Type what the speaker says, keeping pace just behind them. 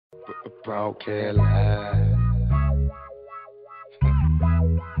Broadcast live.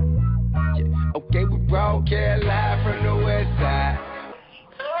 Yeah. Okay, we broadcast live from the west side.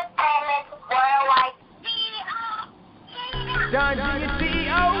 Don Jr.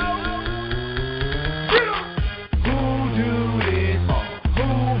 CEO. Who do this? Who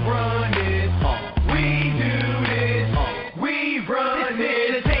run this? We do this. We run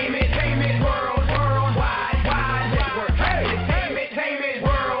this. Entertainment worldwide network. Hey, entertainment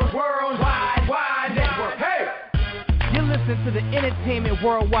worldwide network. Hey. You're listening to the Entertainment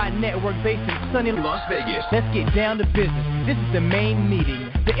Worldwide Network based in sunny Las Vegas. Let's get down to business. This is the main meeting.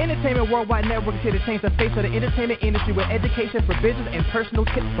 The Entertainment Worldwide Network is here to change the face of the entertainment industry with education for business and personal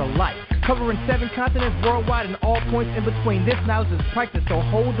tips for life. Covering 7 continents worldwide and all points in between. This knowledge is practice, so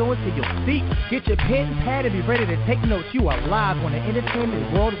hold on to your seat. Get your pen and pad and be ready to take notes. You are live on the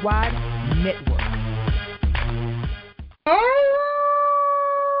Entertainment Worldwide Network.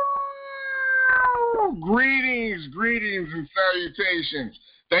 Greetings and salutations.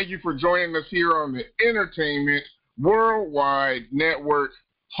 Thank you for joining us here on the Entertainment Worldwide Network,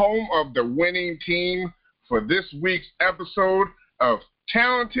 home of the winning team, for this week's episode of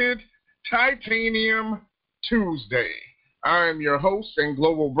Talented Titanium Tuesday. I am your host and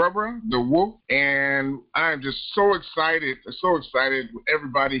global brother, The Wolf, and I'm just so excited with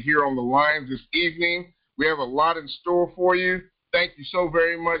everybody here on the line this evening. We have a lot in store for you. Thank you so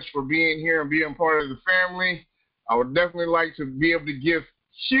very much for being here and being part of the family. I would definitely like to be able to give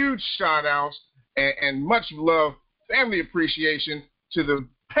huge shout-outs and much love, family appreciation to the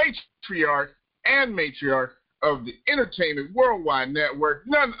patriarch and matriarch of the Entertainment Worldwide Network,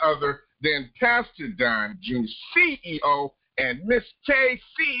 none other than Pastor Don Jr., CEO, and Miss K,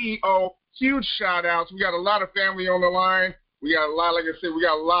 CEO. Huge shout-outs. We got a lot of family on the line. We got a lot, like I said, we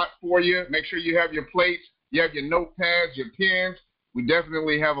got a lot for you. Make sure you have your plates. You have your notepads, your pens. We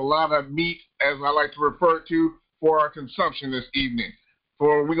definitely have a lot of meat, as I like to refer to, for our consumption this evening.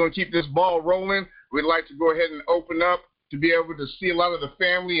 We're going to keep this ball rolling. We'd like to go ahead and open up to be able to see a lot of the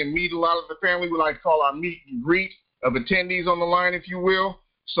family and meet a lot of the family. We like to call our meet and greet of attendees on the line, if you will.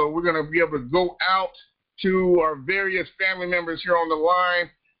 So we're going to be able to go out to our various family members here on the line.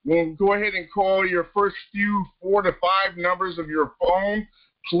 We'll go ahead and call your first few 4 to 5 numbers of your phone.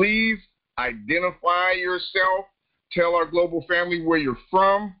 Please identify yourself. Tell our global family where you're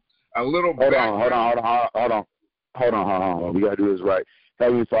from. A little background. Hold on. We got to do this right.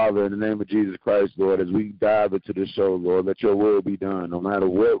 Heavenly Father, in the name of Jesus Christ, Lord, as we dive into this show, Lord, let your will be done. No matter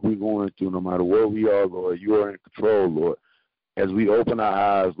what we're going through, no matter where we are, Lord, you are in control, Lord. As we open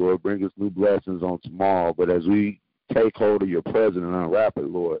our eyes, Lord, bring us new blessings on tomorrow. But as we take hold of your presence and unwrap it,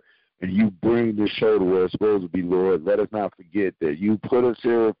 Lord, and you bring this show to where it's supposed to be, Lord, let us not forget that you put us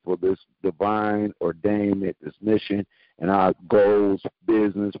here for this divine ordainment, this mission, and our goals,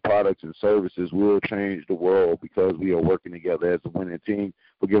 business, products, and services will change the world because we are working together as a winning team.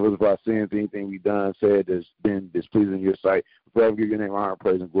 Forgive us of our sins, anything we've done, said that's been displeasing in your sight. Forever give your name honor,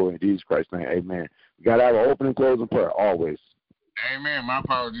 praise, and glory in Jesus Christ's name. Amen. We got to have an opening, closing prayer always. Amen. My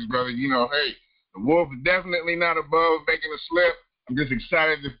apologies, brother. You know, hey, the wolf is definitely not above making a slip. I'm just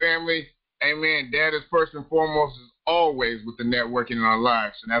excited the family. Amen. Dad is first and foremost as always with the networking in our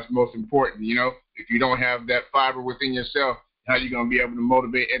lives, and that's most important. You know, if you don't have that fiber within yourself, how are you going to be able to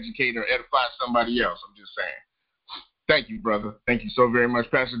motivate, educate, or edify somebody else? I'm just saying. Thank you, brother. Thank you so very much,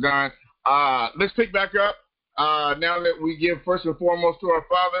 Pastor Don. Let's pick back up now that we give first and foremost to our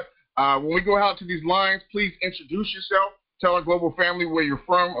Father. When we go out to these lines, please introduce yourself. Tell our global family where you're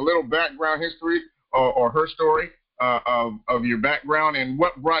from, a little background history or her story of your background and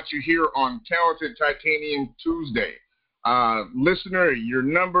what brought you here on Talented Titanium Tuesday. Listener, your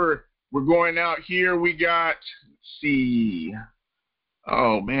number, we're going out here. We got, let's see.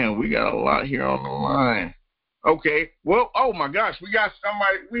 Oh, man, we got a lot here on the line. Okay. Well, oh, my gosh, we got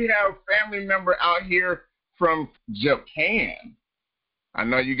somebody. We have a family member out here from Japan. I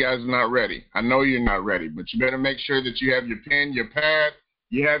know you guys are not ready. I know you're not ready, but you better make sure that you have your pen, your pad,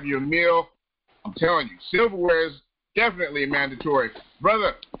 you have your meal. I'm telling you, silverware is definitely mandatory.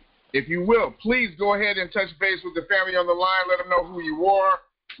 Brother, if you will, please go ahead and touch base with the family on the line. Let them know who you are,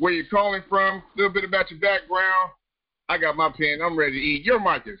 where you're calling from, a little bit about your background. I got my pen. I'm ready to eat. Your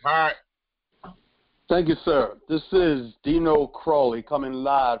mic is hot. Thank you, sir. This is Dino Crawley coming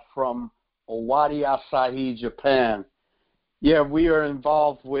live from Owari Asahi, Japan. Yeah, we are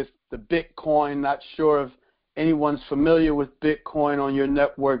involved with the Bitcoin. Not sure if anyone's familiar with Bitcoin on your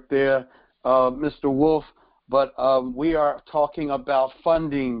network there, Mr. Wolf, but we are talking about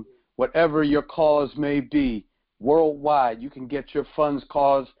funding whatever your cause may be worldwide. You can get your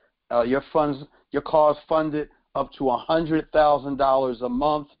your cause funded up to $100,000 a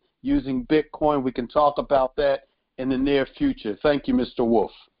month. using Bitcoin. We can talk about that in the near future. Thank you, Mr.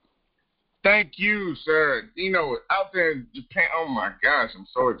 Wolf. Thank you, sir. Out there in Japan, oh my gosh, I'm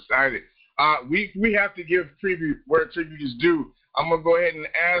so excited. We have to give tribute where tribute is due. I'm going to go ahead and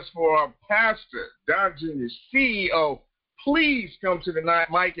ask for our pastor, Don Jr., CEO. Please come to the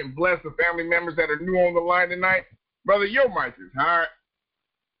mic and bless the family members that are new on the line tonight. Brother, your mic is hard.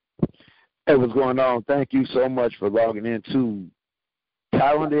 Hey, what's going on? Thank you so much for logging into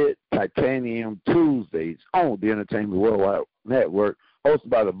Talented Titanium Tuesdays on the Entertainment Worldwide Network, hosted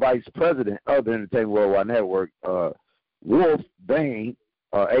by the Vice President of the Entertainment Worldwide Network, Wolf Bain,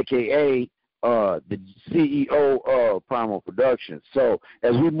 a.k.a. The CEO of Primal Productions. So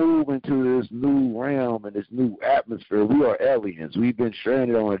as we move into this new realm and this new atmosphere, we are aliens. We've been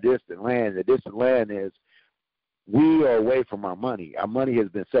stranded on a distant land. The distant land is we are away from our money. Our money has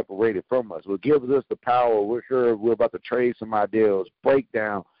been separated from us. What gives us the power, we're sure we're about to trade some ideals, break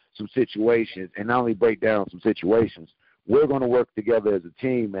down some situations, and not only break down some situations, we're going to work together as a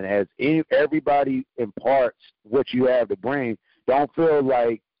team. And as everybody imparts what you have to bring, don't feel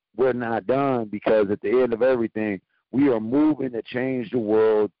like we're not done, because at the end of everything, we are moving to change the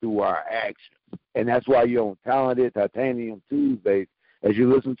world through our actions. And that's why you're on Talented Titanium Tuesdays. As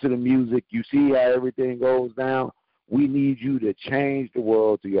you listen to the music, you see how everything goes down. We need you to change the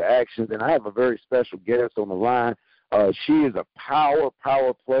world through your actions. And I have a very special guest on the line. She is a power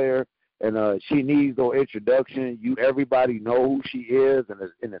player, and she needs no introduction. Everybody know who she is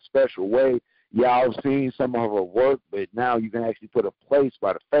in a special way. Y'all have seen some of her work, but now you can actually put a place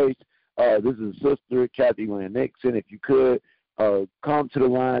by the face. This is Sister Kathy Lynn Nixon. If you could, come to the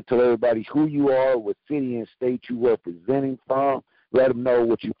line, tell everybody who you are, what city and state you are representing from. Let them know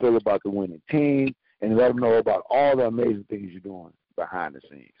what you feel about the winning team, and let them know about all the amazing things you're doing behind the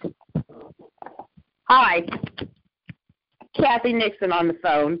scenes. Hi, Kathy Nixon on the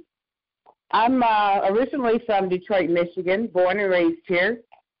phone. I'm originally from Detroit, Michigan, born and raised here.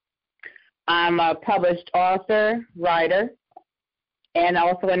 I'm a published author, writer, and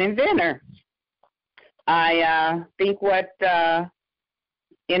also an inventor. I think what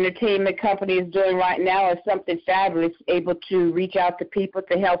entertainment company is doing right now is something fabulous, able to reach out to people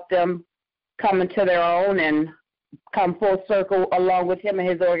to help them come into their own and come full circle along with him and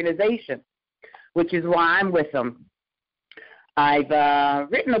his organization, which is why I'm with him. I've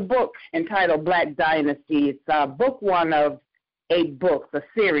written a book entitled Black Dynasty. It's book one of 8 books, a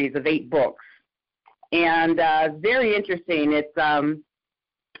series of 8 books. And very interesting. It's,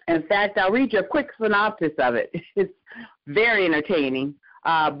 in fact, I'll read you a quick synopsis of it. It's very entertaining.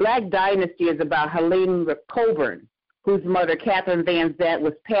 Black Dynasty is about Helene Coburn, whose mother, Catherine Van Zant,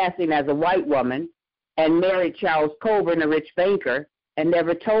 was passing as a white woman and married Charles Coburn, a rich banker, and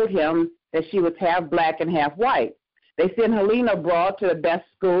never told him that she was half black and half white. They sent Helene abroad to the best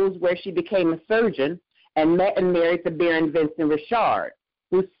schools, where she became a surgeon and met and married the Baron Vincent Richard,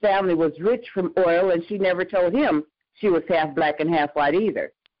 whose family was rich from oil, and she never told him she was half black and half white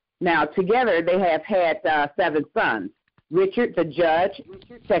either. Now, together they have had 7 sons. Richard, the judge,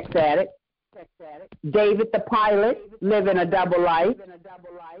 sex addict. David, the pilot, living a double life.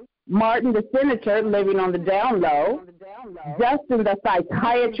 Martin, the senator, living on the down low. Justin, the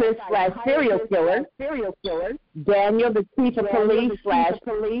psychiatrist / serial killer. Daniel, the chief of police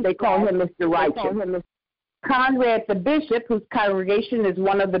 / they call him Mr. Righteous. Conrad, the bishop, whose congregation is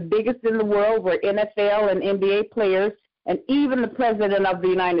one of the biggest in the world, where NFL and NBA players and even the President of the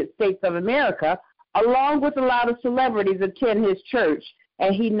United States of America, along with a lot of celebrities, attend his church,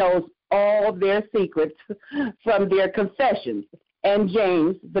 and he knows all their secrets from their confessions. And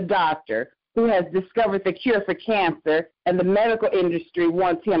James, the doctor, who has discovered the cure for cancer, and the medical industry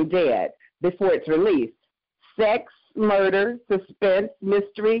wants him dead before it's released. Sex, murder, suspense,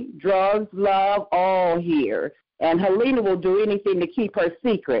 mystery, drugs, love, all here. And Helena will do anything to keep her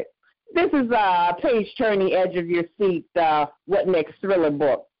secret. This is a page-turning, edge-of-your-seat, what next thriller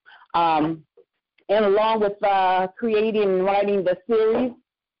book. And along with creating and writing the series,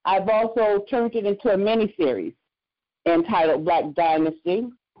 I've also turned it into a mini-series entitled Black Dynasty.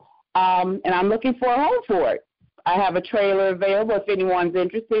 And I'm looking for a home for it. I have a trailer available. If anyone's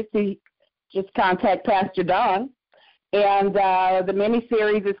interested, just contact Pastor Don. And the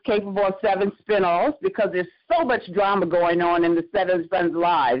miniseries is capable of 7 spin-offs, because there's so much drama going on in the 7 sons'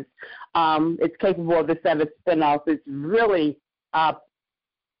 lives. It's capable of the 7 spin-offs. It's really a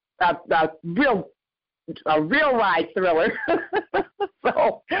real ride thriller.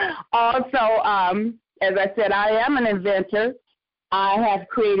 So, also, as I said, I am an inventor. I have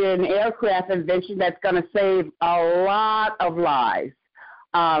created an aircraft invention that's going to save a lot of lives.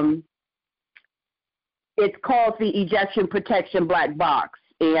 It's called the Ejection Protection Black Box,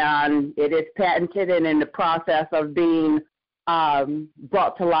 and it is patented and in the process of being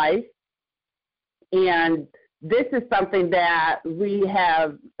brought to life. And this is something that we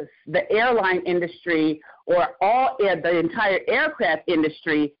have, the airline industry or the entire aircraft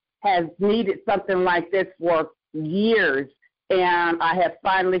industry has needed something like this for years, and I have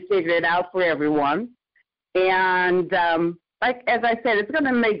finally figured it out for everyone. And as I said, it's going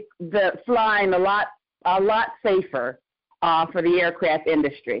to make the flying a lot safer for the aircraft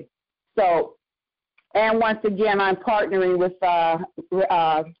industry. So, and once again, I'm partnering with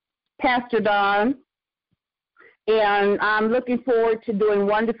Pastor Don, and I'm looking forward to doing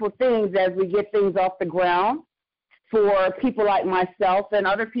wonderful things as we get things off the ground for people like myself and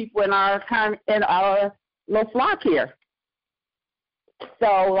other people in our little flock here.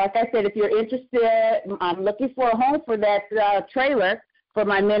 So, like I said, if you're interested, I'm looking for a home for that trailer for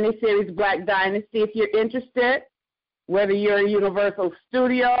my miniseries Black Dynasty. If you're interested, whether you're a Universal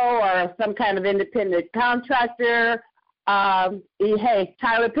Studio or some kind of independent contractor, hey,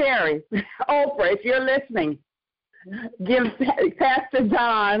 Tyler Perry, Oprah, if you're listening, give Pastor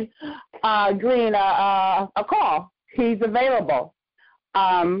Don Green a call. He's available.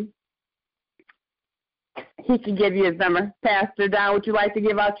 He can give you his number. Pastor Don, would you like to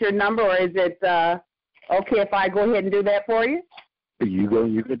give out your number, or is it okay if I go ahead and do that for you?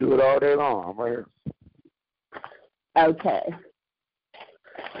 You can do it all day long. I'm right here. Okay.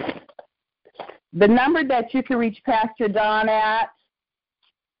 The number that you can reach Pastor Don at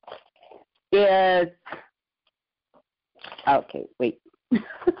is, okay, wait.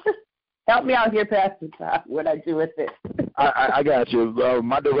 Help me out here, Pastor Don, what I do with it. I got you.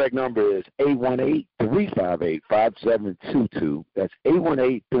 My direct number is 818-358-5722. That's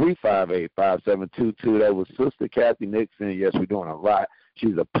 818-358-5722. That was Sister Kathy Nixon. Yes, we're doing a lot.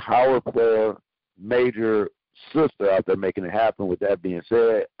 She's a power player, major sister out there making it happen. With that being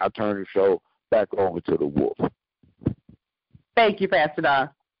said, I turn the show back over to the wolf. Thank you, Pastor Don.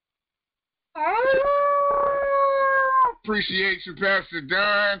 Appreciate you, Pastor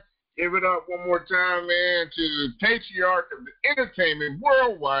Don. Give it up one more time, man, to the patriarch of the Entertainment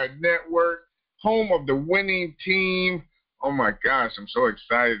Worldwide Network, home of the winning team. Oh, my gosh, I'm so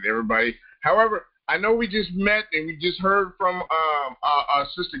excited, everybody. However, I know we just met and we just heard from our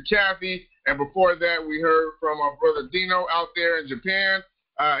Sister Kathy, and before that we heard from our brother Dino out there in Japan.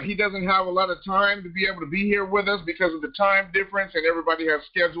 He doesn't have a lot of time to be able to be here with us because of the time difference, and everybody has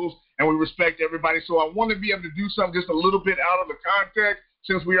schedules, and we respect everybody. So I want to be able to do something just a little bit out of the context.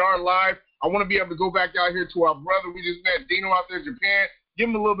 Since we are live, I want to be able to go back out here to our brother we just met, Dino, out there in Japan. Give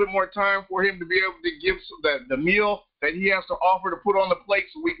him a little bit more time for him to be able to give the meal that he has to offer to put on the plate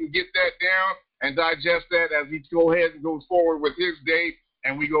so we can get that down and digest that as he go ahead and goes forward with his day,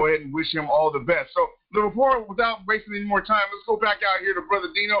 and we go ahead and wish him all the best. So before, without wasting any more time, let's go back out here to Brother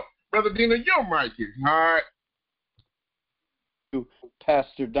Dino. Brother Dino, your mic is hot.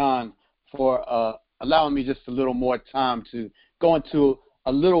 Pastor Don for allowing me just a little more time to go into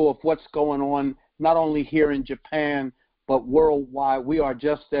a little of what's going on, not only here in Japan, but worldwide. We are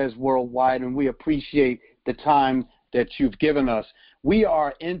just as worldwide, and we appreciate the time that you've given us. We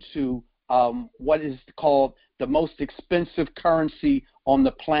are into what is called the most expensive currency on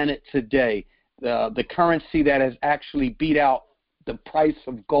the planet today, the currency that has actually beat out the price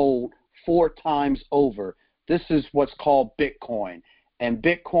of gold 4 times over. This is what's called Bitcoin. And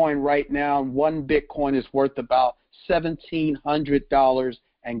Bitcoin right now, 1 Bitcoin is worth about $1,700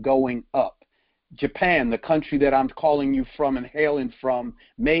 and going up. Japan, the country that I'm calling you from and hailing from,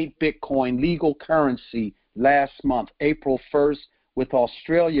 made Bitcoin legal currency last month, April 1st, with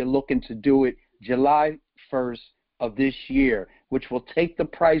Australia looking to do it July 1st of this year, which will take the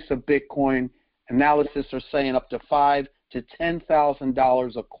price of Bitcoin, analysis are saying, up to $5,000 to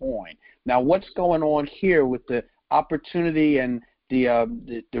 $10,000 a coin. Now, what's going on here with the opportunity and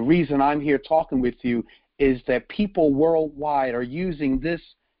the reason I'm here talking with you is that people worldwide are using this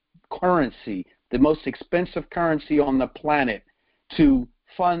currency, the most expensive currency on the planet, to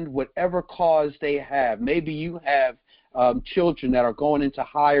fund whatever cause they have. Maybe you have children that are going into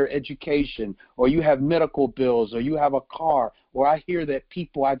higher education, or you have medical bills, or you have a car, or I hear that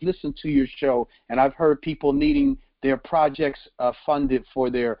people, I've listened to your show, and I've heard people needing their projects funded for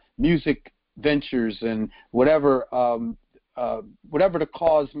their music ventures and whatever the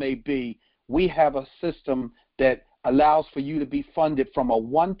cause may be. We have a system that allows for you to be funded from a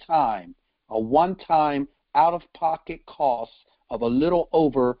one-time out-of-pocket cost of a little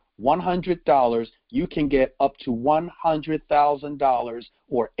over $100. You can get up to $100,000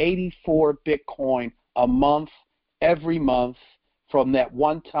 or 84 Bitcoin a month, every month, from that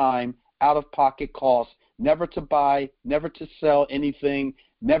one-time out-of-pocket cost. never to buy, never to sell anything,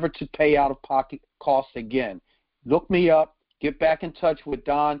 never to pay out-of-pocket costs again. Look me up. Get back in touch with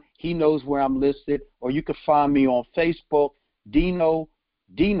Don. He knows where I'm listed. Or you can find me on Facebook, Dino,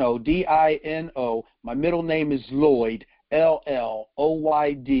 D-I-N-O. My middle name is Lloyd,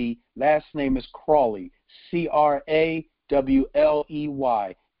 L-L-O-Y-D. Last name is Crawley, C-R-A-W-L-E-Y.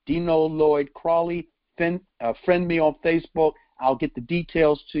 Dino Lloyd Crawley. Friend me on Facebook. I'll get the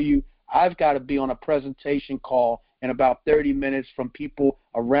details to you. I've got to be on a presentation call in about 30 minutes from people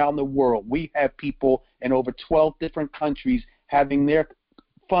around the world. We have people in over 12 different countries having their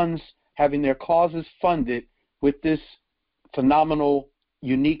causes funded with this phenomenal,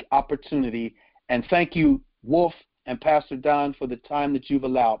 unique opportunity. And thank you, Wolf and Pastor Don, for the time that you've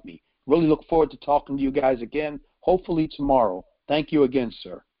allowed me. Really look forward to talking to you guys again, hopefully tomorrow. Thank you again,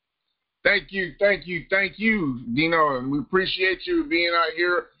 sir. Thank you, Dino. And we appreciate you being out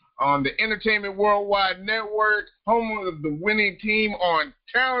here on the Entertainment Worldwide Network, home of the winning team on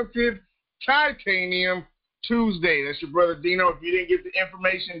Talented Titanium Tuesday. That's your brother Dino. If you didn't get the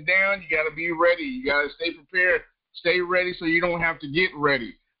information down, you got to be ready. You got to stay prepared, stay ready so you don't have to get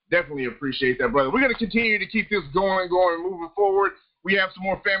ready. Definitely appreciate that, brother. We're going to continue to keep this going, moving forward. We have some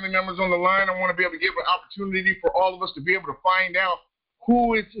more family members on the line. I want to be able to give an opportunity for all of us to be able to find out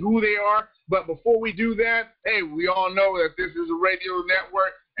who they are. But before we do that, hey, we all know that this is a radio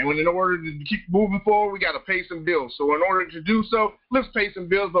network, and in order to keep moving forward, we got to pay some bills. So in order to do so, let's pay some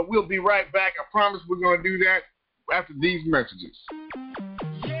bills, but we'll be right back. I promise we're going to do that after these messages.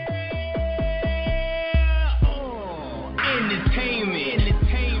 Entertainment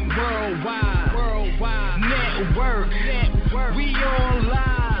worldwide network. We on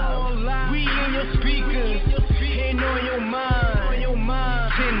live. We in your speakers. And on your mind.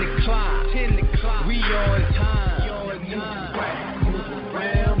 10 o'clock. We on time. Move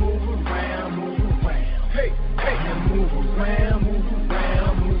around. Hey. Now move around.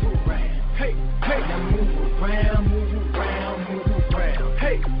 Hey. Now move around.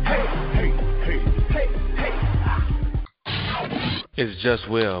 Hey. It's Just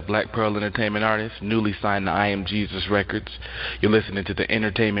Will, Black Pearl Entertainment artist, newly signed to I Am Jesus Records. You're listening to the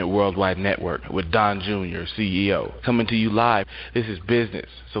Entertainment Worldwide Network with Don Jr., CEO. Coming to you live. This is business,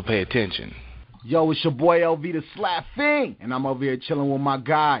 so pay attention. Yo, it's your boy LV the Slap Fiend, and I'm over here chilling with my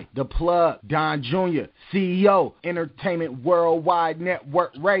guy, the plug, Don Jr., CEO, Entertainment Worldwide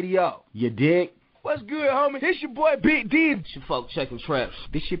Network Radio. You dig? What's good, homie? This your boy Big D. It's your folk checking traps.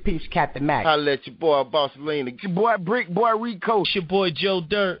 This your peeps Captain Mac. I let your boy Boss Lena. It's your boy Brick Boy Rico. It's your boy Joe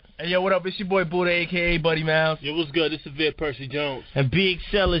Dirt. Hey, yo, what up? It's your boy Buddha, a.k.a. Buddy Mouse. Yo, what's good? This is Vid Percy Jones. And Big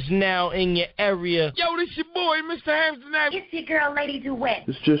Cell is now in your area. Yo, this your boy, Mr. Hampton. It's your girl, Lady Duet.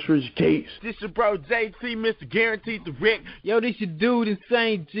 It's just Rich Gates. This your bro, JT, Mr. Guaranteed the Rick. Yo, this your dude,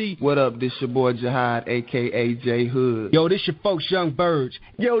 Insane G. What up? This your boy Jihad, a.k.a. J Hood. Yo, this your folks Young Birds.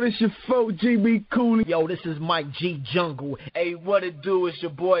 Yo, this your folk GB Cooley. Yo, this is Mike G Jungle. Hey, what it do? It's your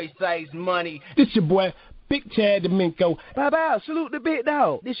boy Size Money. This your boy Big Chad Domingo. Bye-bye, salute the big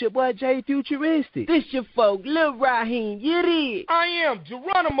dog. This your boy Jay Futuristic. This your folk, Lil Raheem, you did. I am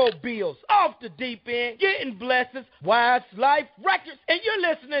Geronimo Bills, off the deep end, getting blessings, Wise Life Records, and you're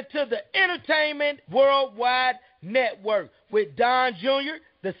listening to the Entertainment Worldwide Network with Don Jr.,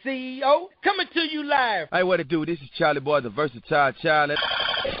 the CEO, coming to you live. Hey, what it do? This is Charlie Boy, the versatile child.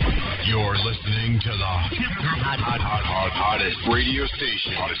 You're listening to the hottest radio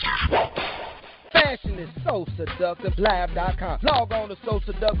station. Fashion is so seductive. Live.com. Log on to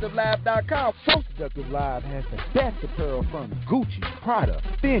SoSeductiveLive.com. So Seductive Live has the best apparel from Gucci, Prada,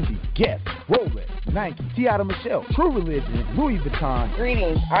 Fendi, Guess, Rolex, Nike, Tiara Michelle, True Religion, Louis Vuitton.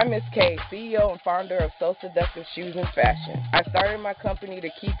 Greetings. I'm Miss K, CEO and founder of So Seductive Shoes and Fashion. I started my company to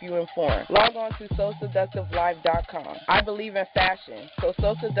keep you informed. Log on to SoSeductiveLive.com. I believe in fashion, so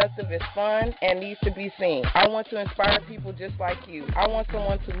Seductive is fun and needs to be seen. I want to inspire people just like you. I want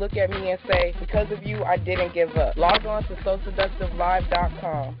someone to look at me and say, because of you, I didn't give up. Log on to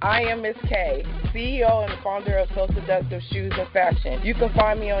SoSeductiveLive.com. I am Miss K, CEO and founder of So Seductive Shoes and Fashion. You can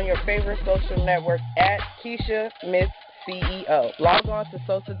find me on your favorite social network at Keisha Miss CEO. Log on to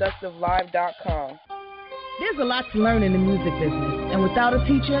SoSeductiveLive.com. There's a lot to learn in the music business, and without a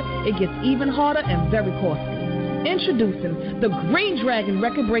teacher, it gets even harder and very costly. Introducing the Green Dragon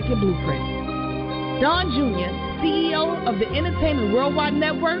Record-Breaking Blueprint. Don Jr., CEO of the Entertainment Worldwide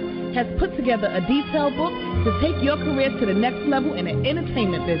Network, has put together a detailed book to take your career to the next level in the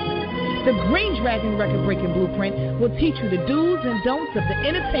entertainment business. The Green Dragon Record-Breaking Blueprint will teach you the do's and don'ts of the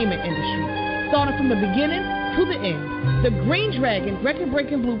entertainment industry, starting from the beginning to the end. The Green Dragon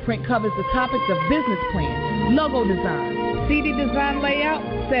Record-Breaking Blueprint covers the topics of business plan, logo design, CD design layout,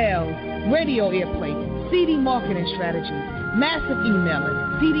 sales, radio airplay, CD marketing strategies, massive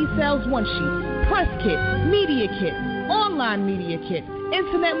emailing, CD sales one sheet, press kit, media kit, online media kit,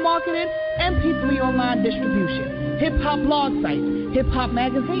 internet marketing, MP3 online distribution, hip-hop blog sites, hip-hop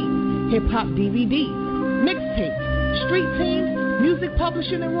magazines, hip-hop DVDs, mixtapes, street teams, music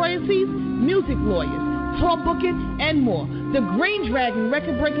publishing and royalties, music lawyers, tour booking, and more. The Green Dragon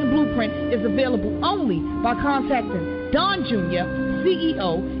record-breaking blueprint is available only by contacting Don Jr.,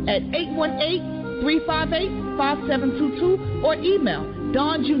 CEO at 818-358-5722 or email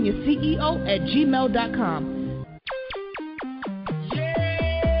donjrceo@gmail.com.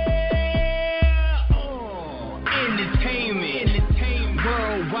 Entertainment,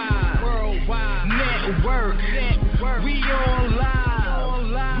 worldwide, network. We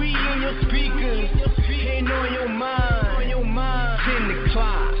online, we in your speakers, ain't on your mind. 10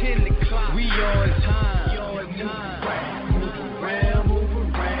 o'clock, we on time. Move around,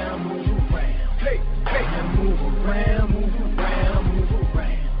 hey, now move around,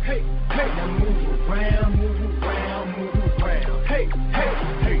 hey, now move around, hey,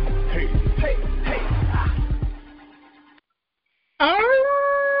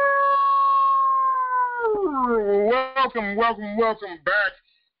 Welcome back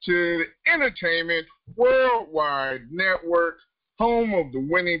to the Entertainment Worldwide Network, home of the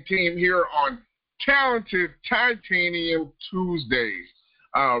winning team here on Talented Titanium Tuesdays.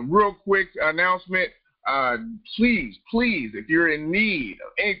 Real quick announcement, please, if you're in need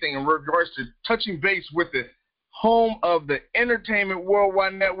of anything in regards to touching base with the home of the Entertainment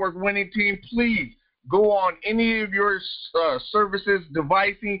Worldwide Network winning team, please go on any of your services,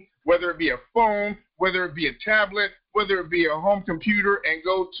 devices, whether it be a phone, whether it be a tablet, whether it be a home computer, and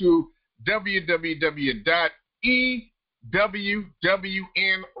go to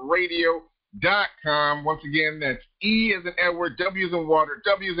www.EWWNRADIO.com. Once again, that's E as in Edward, W as in water,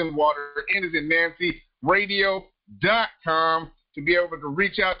 W as in water, N as in Nancy, radio.com to be able to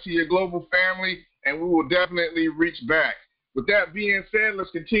reach out to your global family, and we will definitely reach back. With that being said,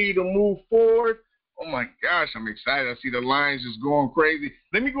 let's continue to move forward. Oh, my gosh, I'm excited. I see the lines just going crazy.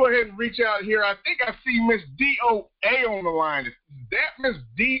 Let me go ahead and reach out here. I think I see Miss D.O.A. on the line. Is that Miss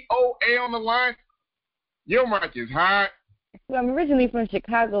D.O.A. on the line? Your mic is hot. Well, I'm originally from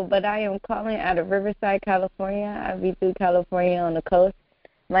Chicago, but I am calling out of Riverside, California. I'll be through California on the coast.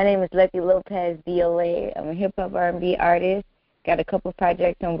 My name is Lucky Lopez, D.O.A. I'm a hip-hop R&B artist. Got a couple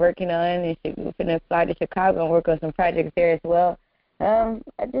projects I'm working on, and I'm going to fly to Chicago and work on some projects there as well. I've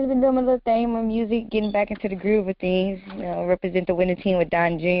just been doing my little thing with music, getting back into the groove of things. You know, represent the winning team with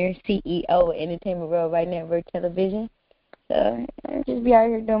Don Jr., CEO of Entertainment Worldwide Network Television. So I just be out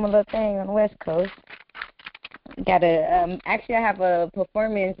here doing my little thing on the West Coast. Actually, I have a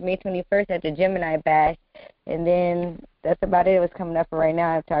performance May 21st at the Gemini Bash, and then that's about it. What's coming up for right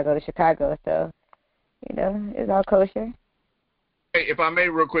now after I go to Chicago. So, you know, it's all kosher. Hey, if I may,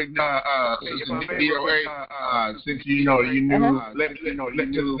 real quick, DOA, since you knew, let to the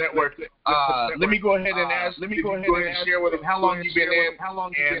network. Let me go ahead and ask. Let me go ahead and share with them how long you've been in,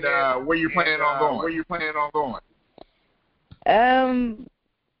 and where you're planning on going.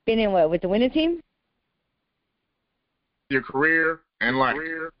 Been in what with the winning team? Your career and life.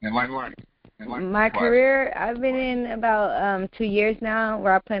 My career, I've been in about 2 years now,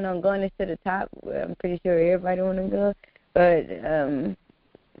 where I plan on going to the top. I'm pretty sure everybody want to go. But,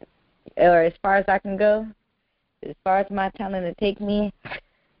 or as far as I can go, as far as my talent to take me,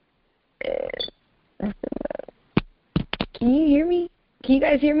 can you hear me? Can you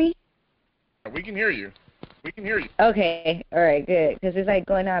guys hear me? We can hear you. Okay, all right, good. Because it's like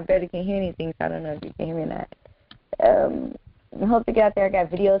going out, I barely can hear anything, so I don't know if you can hear me or not. I hope to get out there. I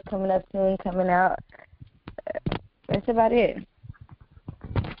got videos coming up soon, coming out. That's about it.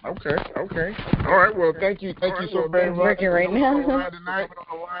 Okay. All right. Well, thank you so very much. Working right now.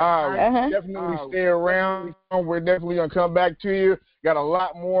 Definitely stay around. We're definitely gonna come back to you. Got a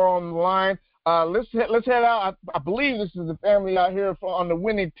lot more on the line. Let's head out. I believe this is the family out here on the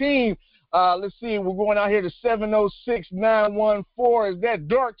winning team. Let's see. We're going out here to 706-914. Is that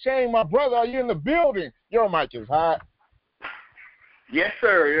Dark Chain, my brother? Are you in the building? Your mic is hot. Yes,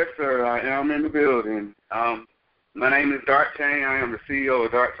 sir. I am in the building. My name is Dark Chain. I am the CEO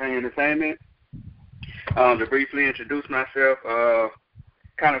of Dark Chain Entertainment. To briefly introduce myself,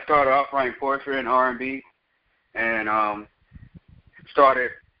 kind of started off writing poetry and R&B, and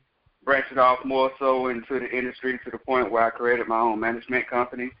started branching off more so into the industry to the point where I created my own management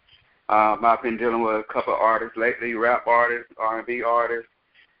company. I've been dealing with a couple of artists lately, rap artists, R&B artists.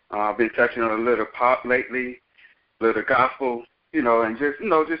 I've been touching on a little pop lately, a little gospel, and just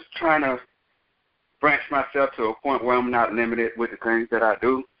trying to branch myself to a point where I'm not limited with the things that I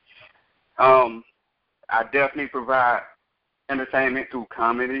do. I definitely provide entertainment through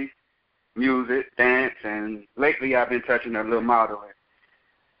comedy, music, dance, and lately I've been touching a little modeling.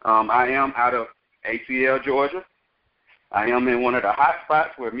 I am out of ATL, Georgia. I am in one of the hot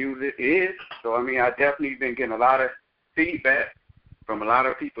spots where music is. So, I mean, I've definitely been getting a lot of feedback from a lot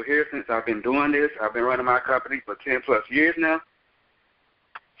of people here since I've been doing this. I've been running my company for 10-plus years now.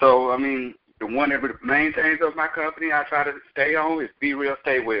 So, I mean, one of the main things of my company I try to stay on is be real,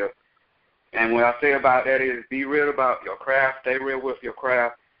 stay well. And what I say about that is be real about your craft, stay real with your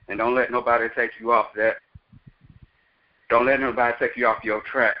craft, and don't let nobody take you off that. Don't let nobody take you off your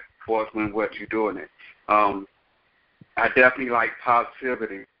track for what you're doing it. I definitely like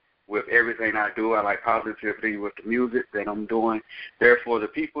positivity with everything I do. I like positivity with the music that I'm doing. Therefore, the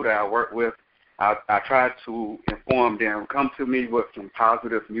people that I work with, I try to inform them, come to me with some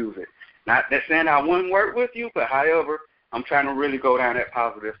positive music. Not that saying I wouldn't work with you, but however, I'm trying to really go down that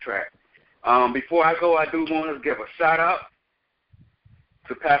positive track. Before I go, I do want to give a shout-out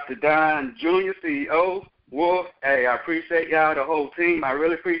to Pastor Don Jr., CEO, Wolf. Hey, I appreciate y'all, the whole team. I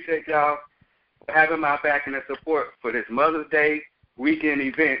really appreciate y'all having my back and the support for this Mother's Day weekend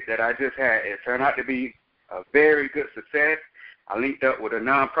event that I just had. It turned out to be a very good success. I linked up with a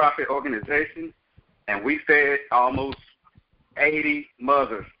nonprofit organization, and we fed almost 80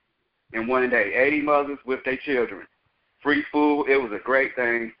 mothers in one day, 80 mothers with their children. Free food. It was a great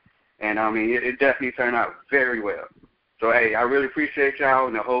thing, and, I mean, it definitely turned out very well. So, hey, I really appreciate y'all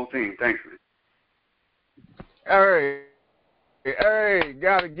and the whole team. Thanks, man. Hey,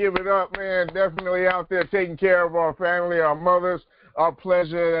 got to give it up, man. Definitely out there taking care of our family, our mothers, our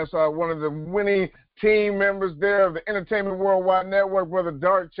pleasure. That's one of the winning team members there of the Entertainment Worldwide Network, Brother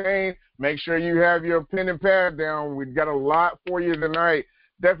Dark Chain. Make sure you have your pen and pad down. We've got a lot for you tonight.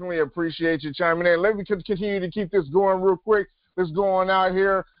 Definitely appreciate you chiming in. Let me continue to keep this going real quick. Let's go on out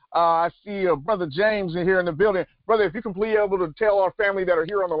here. I see Brother James in here in the building. Brother, if you can please be able to tell our family that are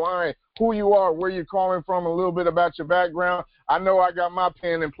here on the line who you are, where you're calling from, a little bit about your background. I know I got my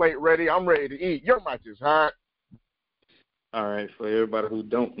pen and plate ready. I'm ready to eat. Your mic is hot. All right, for everybody who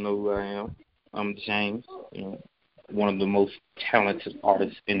don't know who I am, I'm James, one of the most talented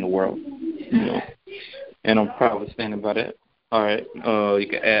artists in the world, and I'm proud of standing by that. All right, you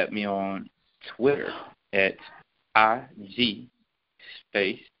can add me on Twitter at IG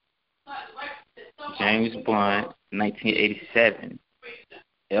space James Blunt 1987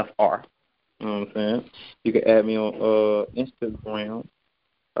 FR. You know what I'm saying? You can add me on Instagram.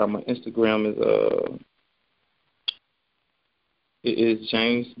 My Instagram is it is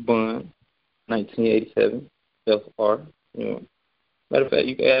James Blunt 1987 FR. Matter of fact,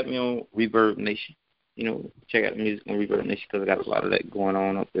 you can add me on Reverb Nation. Check out the music on Reverb Nation because I got a lot of that going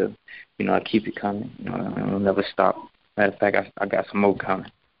on up there. I keep it coming. I'll never stop. Matter of fact, I got some more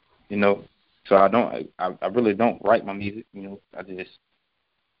coming. So I really don't write my music. I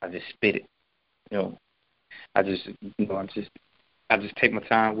just spit it. I just take my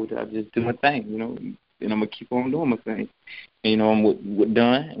time with it. I just do my thing. And I'm gonna keep on doing my thing. And, we're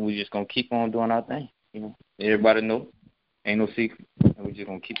done, and we're just gonna keep on doing our thing. Everybody know, ain't no secret, and we're just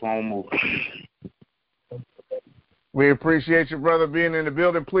gonna keep on moving. We appreciate you, brother, being in the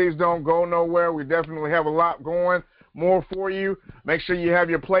building. Please don't go nowhere. We definitely have a lot going more for you. Make sure you have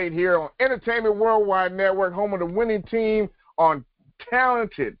your plate here on Entertainment Worldwide Network, home of the winning team on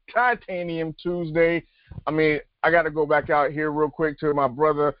Talented Titanium Tuesday. I mean, I got to go back out here real quick to my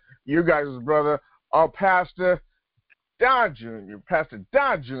brother, you guys' brother, our Pastor Don Jr., Pastor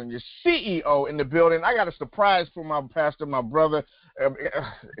Don Jr., CEO in the building. I got a surprise for my pastor, my brother.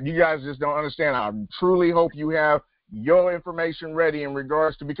 You guys just don't understand. I truly hope you have your information ready in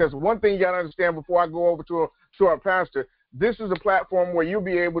regards to, because one thing you got to understand before I go over to our pastor, this is a platform where you'll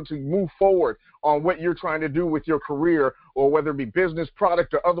be able to move forward on what you're trying to do with your career, or whether it be business,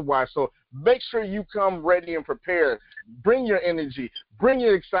 product, or otherwise. So make sure you come ready and prepared. Bring your energy, bring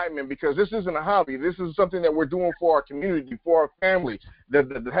your excitement, because this isn't a hobby. This is something that we're doing for our community, for our family. The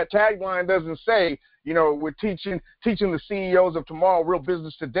tagline doesn't say, we're teaching the CEOs of tomorrow real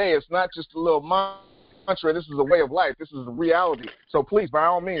business today. It's not just a little mantra. This is a way of life. This is a reality. So please, by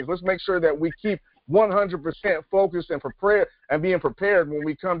all means, let's make sure that we keep 100% focused and prepared and being prepared when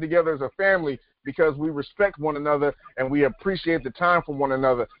we come together as a family, because we respect one another and we appreciate the time from one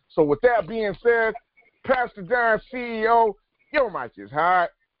another. So with that being said, Pastor Don, CEO, your mic is hot.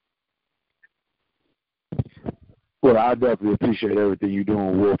 Well, I definitely appreciate everything you're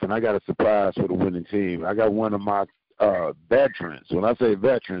doing, Wolf, and I got a surprise for the winning team. I got one of my veterans. When I say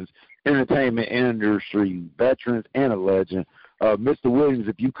veterans, entertainment industry veterans and a legend. Mr. Williams,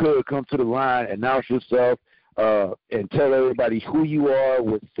 if you could come to the line, announce yourself, and tell everybody who you are,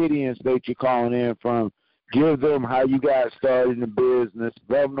 what city and state you're calling in from, Give them how you got started in the business.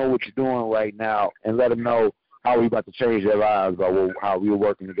 Let them know what you're doing right now, and let them know how we about to change their lives by how we were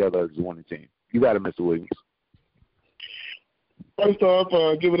working together as a winning team. You got it, Mr. Williams. First off,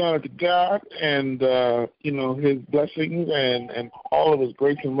 give it honor to God and, his blessings and all of his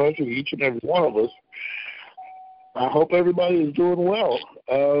grace and mercy to each and every one of us. I hope everybody is doing well.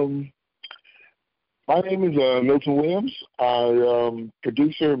 My name is Milton Williams. I'm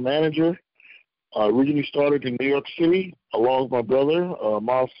producer and manager. I originally started in New York City along with my brother,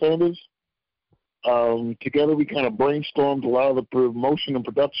 Miles Sanders. Together we kind of brainstormed a lot of the promotion and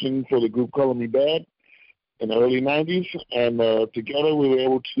production for the group Color Me Bad in the early 90s, and together we were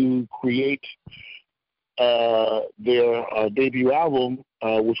able to create their debut album,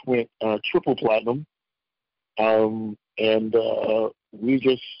 which went triple platinum. We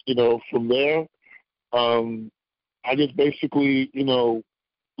just, from there, I just basically,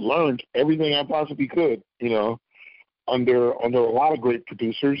 learned everything I possibly could, under a lot of great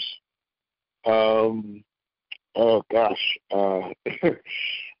producers. Wow,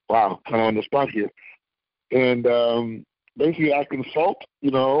 kind of on the spot here. And basically I consult,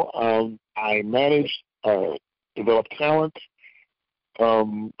 I manage, develop talent,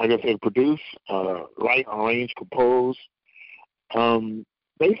 like I said, produce, write, arrange, compose.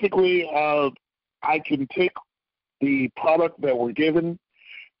 Basically, I can take the product that we're given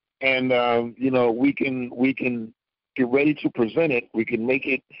and, we can get ready to present it. We can make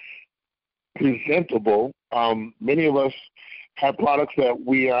it presentable. Many of us have products that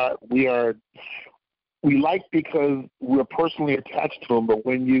we like because we're personally attached to them. But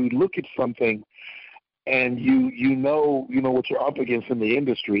when you look at something and you know what you're up against in the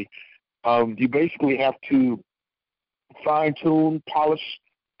industry, you basically have to fine tune, polish,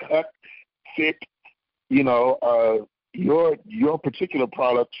 cut, fit, your particular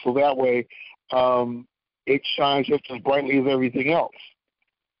product so that way it shines just as brightly as everything else.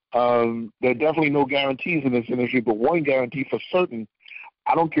 There are definitely no guarantees in this industry, but one guarantee for certain: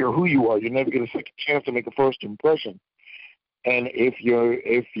 I don't care who you are, you never get a second chance to make a first impression. And if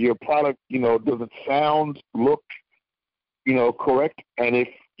your product, doesn't sound, look, correct, and if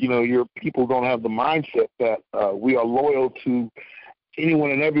your people don't have the mindset that we are loyal to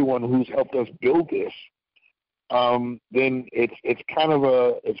anyone and everyone who's helped us build this, then it's kind of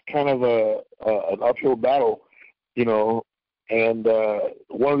an uphill battle, And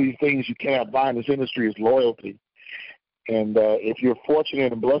one of these things you cannot buy in this industry is loyalty. And if you're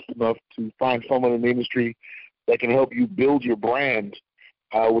fortunate and blessed enough to find someone in the industry that can help you build your brand,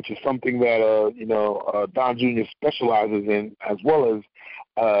 which is something that Don Jr. specializes in, as well as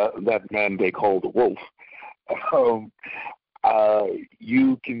that man they call the Wolf,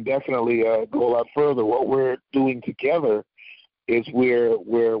 you can definitely go a lot further. What we're doing together is we're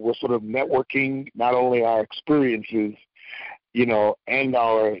sort of networking not only our experiences, and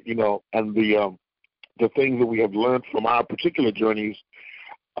our, and the things that we have learned from our particular journeys,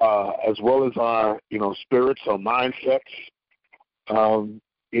 as well as our, spirits, our mindsets.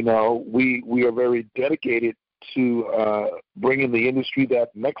 We are very dedicated to bringing the industry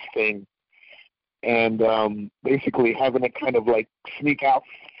that next thing, and basically having it kind of like sneak out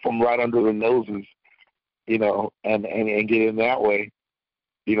from right under the noses, and get in that way.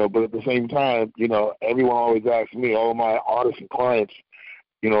 But at the same time, everyone always asks me, all of my artists and clients,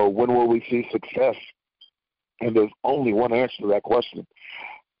 when will we see success? And there's only one answer to that question: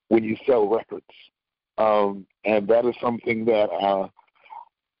 when you sell records. And that is something that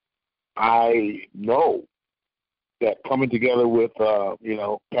I know that coming together with,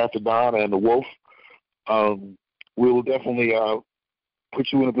 Pastor Don and the Wolf, we will definitely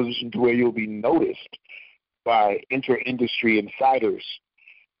put you in a position to where you'll be noticed by inter-industry insiders.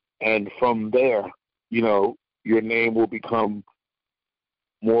 And from there, your name will become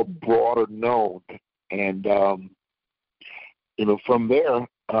more broader known. And, from there,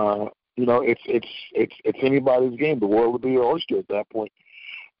 it's anybody's game. The world will be your oyster at that point,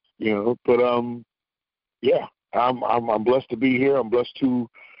 But yeah, I'm blessed to be here. I'm blessed to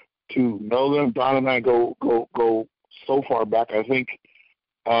know them. Don and I go so far back. I think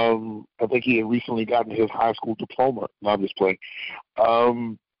he had recently gotten his high school diploma. No, I'm just playing.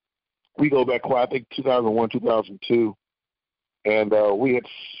 We go back quite, I think 2001, 2002, and we had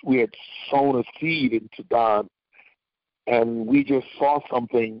sown a seed into Don, and we just saw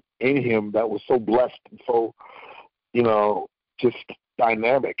something in him that was so blessed and so, just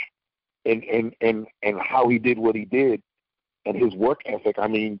dynamic, and how he did what he did, and his work ethic. I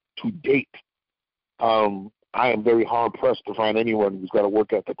mean, to date, I am very hard pressed to find anyone who's got a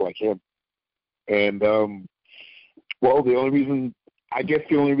work ethic like him. And the only reason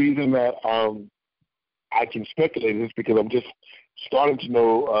that I can speculate this because I'm just starting to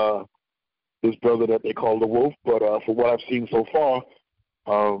know this brother that they call the Wolf. But for what I've seen so far,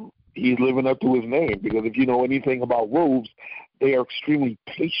 he's living up to his name. Because if you know anything about wolves, they are extremely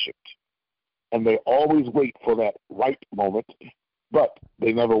patient, and they always wait for that right moment. But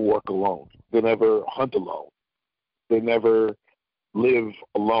they never work alone. They never hunt alone. They never live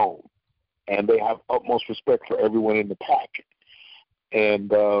alone. And they have utmost respect for everyone in the pack.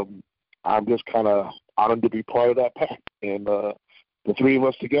 And I'm just kind of honored to be part of that pack. And the three of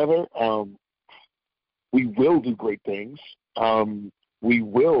us together, we will do great things. We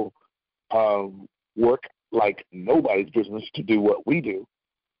will work like nobody's business to do what we do.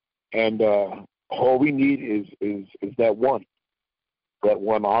 And all we need is that one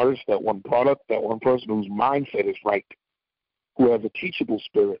artist, that one product, that one person whose mindset is right, who has a teachable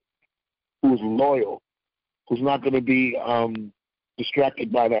spirit, who's loyal, who's not going to be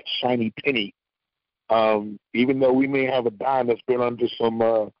distracted by that shiny penny. Even though we may have a dime that's been under some,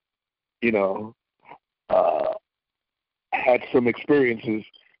 had some experiences,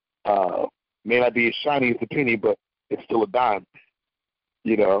 may not be as shiny as the penny, but it's still a dime,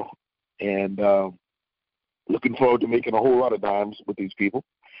 and looking forward to making a whole lot of dimes with these people.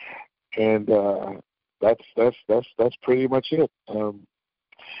 And that's pretty much it.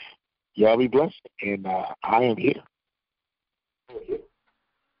 Y'all be blessed, and I am here.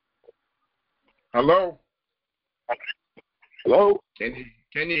 Hello? Hello? Can you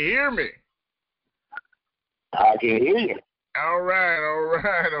hear me? I can hear you. All right.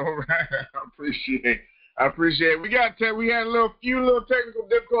 I appreciate it. We had a few little technical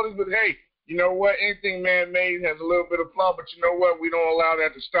difficulties, but hey, you know what? Anything man-made has a little bit of flaw, but you know what? We don't allow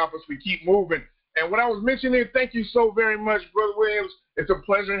that to stop us. We keep moving. And what I was mentioning, thank you so very much, Brother Williams. It's a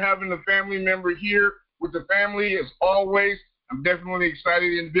pleasure having the family member here with the family as always. I'm definitely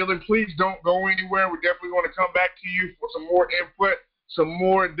excited in the building. Please don't go anywhere. We definitely want to come back to you for some more input, some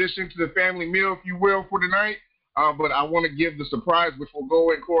more addition to the family meal, if you will, for tonight. But I want to give the surprise, which will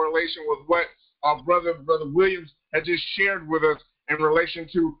go in correlation with what our Brother Williams had just shared with us in relation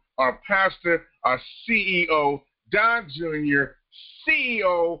to our pastor, our CEO, Don Jr.,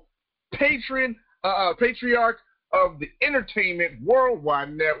 CEO, patriarch of the Entertainment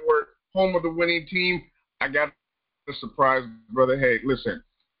Worldwide Network, home of the winning team. I got a surprise, brother. Hey, listen,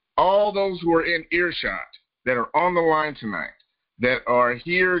 all those who are in earshot that are on the line tonight, that are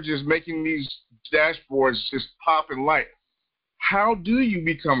here just making these dashboards just pop and light, how do you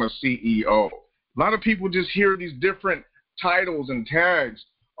become a CEO? A lot of people just hear these different titles and tags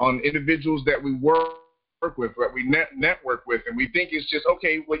on individuals that we work with, that we network with, and we think it's just,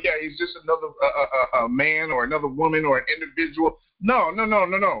 okay, well, yeah, he's just another a man or another woman or an individual. No.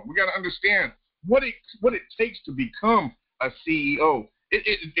 We got to understand what it takes to become a CEO.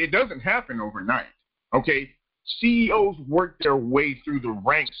 It doesn't happen overnight, okay? CEOs work their way through the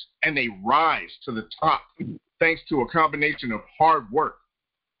ranks, and they rise to the top thanks to a combination of hard work,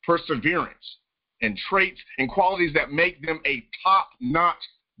 perseverance, and traits and qualities that make them a top-notch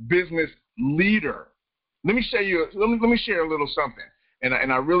business leader. Let me share a little something,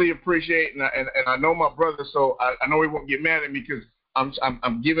 and I really appreciate, and I know my brother, so I know he won't get mad at me because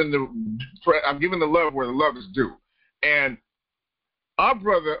I'm giving the love where the love is due. And our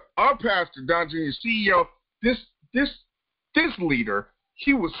brother, our pastor, Don Jr., CEO, this leader,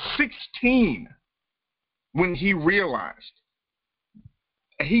 he was 16 when he realized.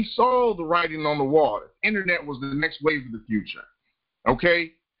 He saw the writing on the wall. The internet was the next wave of the future.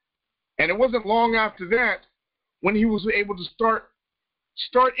 Okay? And it wasn't long after that when he was able to start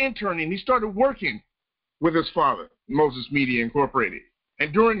interning. He started working with his father, Moses Media Incorporated.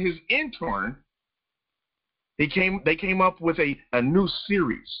 And during his intern, they came up with a new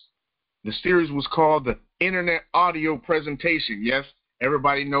series. The series was called the Internet Audio Presentation. Yes,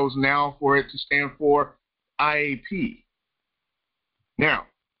 everybody knows now for it to stand for IAP. Now,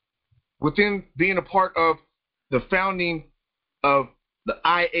 within being a part of the founding of the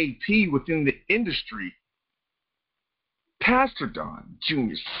IAP within the industry, Pastor Don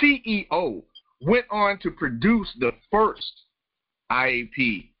Jr., CEO, went on to produce the first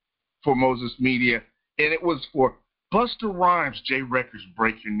IAP for Moses Media, and it was for Busta Rhymes' J Records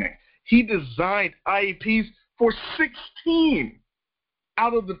Break Your Neck. He designed IAPs for 16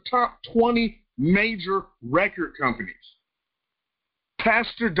 out of the top 20 major record companies.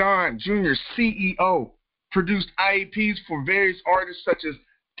 Pastor Don Jr., CEO, produced IAPs for various artists such as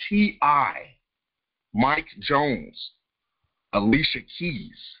T.I., Mike Jones, Alicia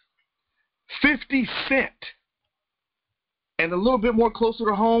Keys, 50 Cent, and a little bit more closer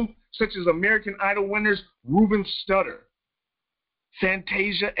to home, such as American Idol winners Ruben Studdard,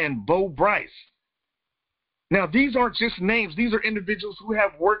 Fantasia, and Bo Bryce. Now, these aren't just names. These are individuals who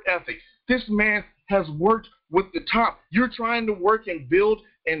have work ethic. This man has worked with the top. You're trying to work and build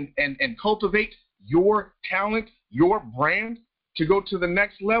and cultivate your talent, your brand to go to the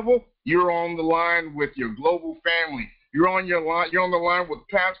next level. You're on the line with your global family. You're on the line with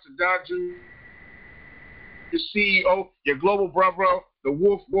Pastor Don Jr., your CEO, your global brother, the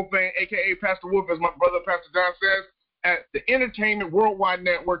Wolfman, a.k.a. Pastor Wolf, as my brother Pastor Don says, at the Entertainment Worldwide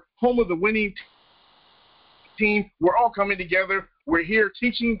Network, home of the winning team. We're all coming together. We're here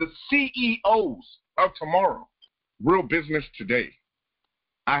teaching the CEOs of tomorrow real business today.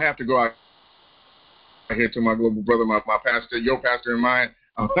 I have to go out here to my global brother, my pastor, your pastor and mine.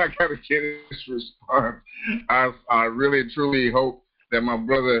 I got to get his response. I really, truly hope that my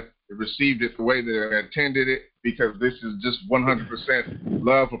brother received it the way that I intended it, because this is just 100%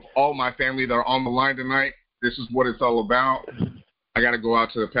 love of all my family that are on the line tonight. This is what it's all about. I got to go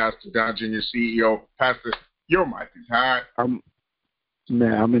out to the Pastor Don Jr., CEO. Pastor, your mic is hot. I'm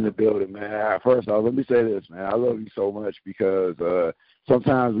in the building, man. First off, let me say this, man. I love you so much because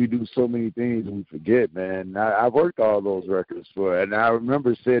sometimes we do so many things and we forget, man. I worked all those records and I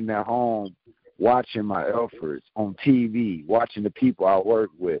remember sitting at home watching my efforts on TV, watching the people I work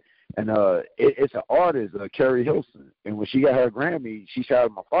with. And it's an artist, Carrie Hilson. And when she got her Grammy, she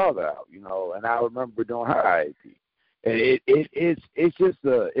shouted my father out, and I remember doing her IAP. And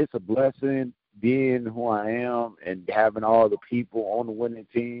it's a blessing being who I am and having all the people on the winning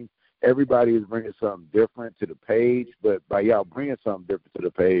team. Everybody is bringing something different to the page, but by y'all bringing something different to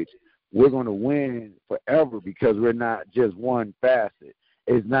the page, we're going to win forever because we're not just one facet.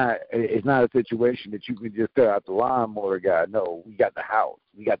 It's not a situation that you can just cut out the lawnmower guy. No, we got the house,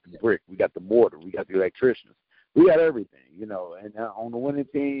 we got the brick, we got the mortar, we got the electricians, we got everything, And on the winning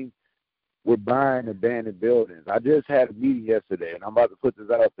team, we're buying abandoned buildings. I just had a meeting yesterday, and I'm about to put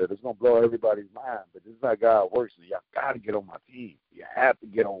this out there. It's going to blow everybody's mind, but this is how God works, and y'all got to get on my team. You have to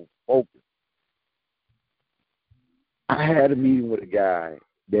get on focus. I had a meeting with a guy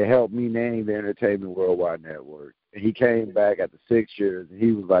that helped me name the Entertainment Worldwide Network, and he came back after 6 years, and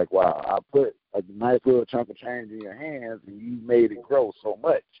he was like, wow, I put a nice little chunk of change in your hands, and you made it grow so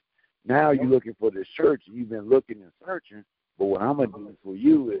much. Now you're looking for this church, and you've been looking and searching, but what I'm going to do for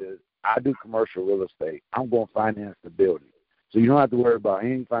you is I do commercial real estate. I'm going to finance the building. So you don't have to worry about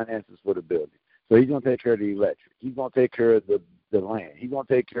any finances for the building. So he's going to take care of the electric. He's going to take care of the land. He's going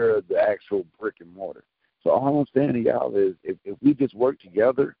to take care of the actual brick and mortar. So all I'm saying to y'all is if we just work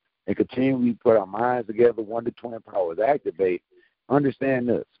together and continually put our minds together, 1 to 20 powers activate, understand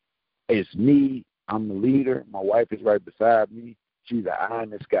this. It's me. I'm the leader. My wife is right beside me. She's an eye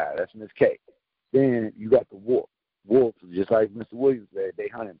in the sky. That's Miss K. Then you got the wolf. Wolves, just like Mr. Williams said, they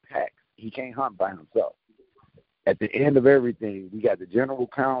hunt in packs. He can't hunt by himself. At the end of everything, we got the general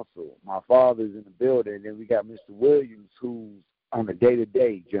counsel. My father's in the building, and then we got Mr. Williams, who's on the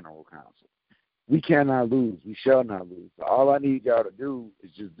day-to-day general counsel. We cannot lose. We shall not lose. So all I need y'all to do is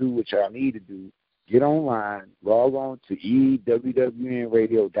just do what y'all need to do. Get online, log on to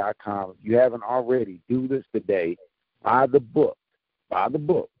EWWNRADIO.com. If you haven't already, do this today. Buy the book. Buy the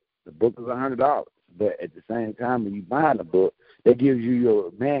book. The book is $100. But at the same time, when you buy the book, that gives you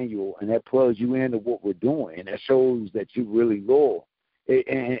your manual, and that plugs you into what we're doing, and that shows that you're really loyal.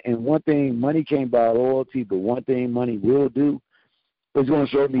 And one thing, money can't buy loyalty, but one thing money will do is going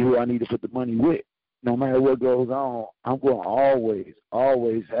to show me who I need to put the money with. No matter what goes on, I'm going to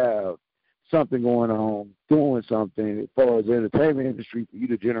always have something going on, doing something as far as the entertainment industry for you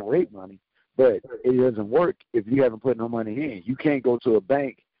to generate money. But it doesn't work if you haven't put no money in. You can't go to a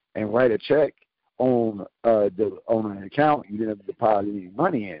bank and write a check on an account you didn't deposit any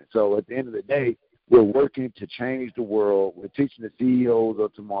money in. So at the end of the day, we're working to change the world. We're teaching the CEOs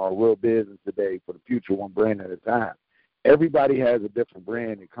of tomorrow real business today for the future, one brand at a time. Everybody has a different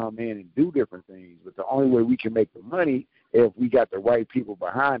brand and come in and do different things, but the only way we can make the money is if we got the right people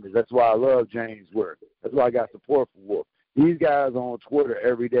behind us. That's why I love James' work. That's why I got support for Wolf. These guys on Twitter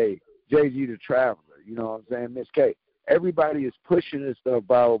every day, JG the Traveler, you know what I'm saying, Miss K. Everybody is pushing this stuff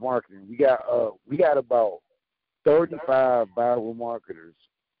viral marketing. We got about 35 viral marketers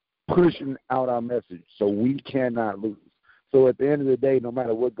pushing out our message, so we cannot lose. So at the end of the day, no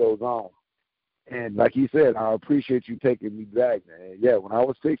matter what goes on, and like you said, I appreciate you taking me back, man. Yeah, when I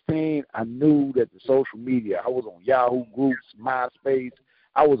was 16, I knew that the social media, I was on Yahoo groups, MySpace,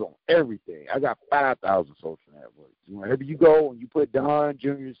 I was on everything. I got 5,000 social networks. Wherever you go and you put Don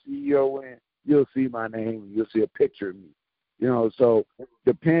Jr. CEO in, you'll see my name and you'll see a picture of me. So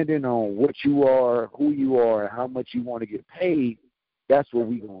depending on what you are, who you are, and how much you want to get paid, that's where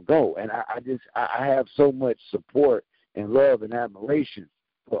we're going to go. And I have so much support and love and admiration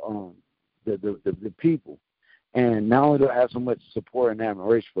for the people. And not only do I have so much support and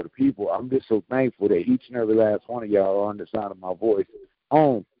admiration for the people, I'm just so thankful that each and every last one of y'all are on the sound of my voice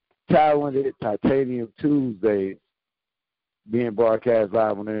on Talented Titanium Tuesday, being broadcast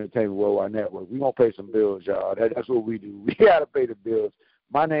live on the Entertainment Worldwide Network. We're going to pay some bills, y'all. That's what we do. We got to pay the bills.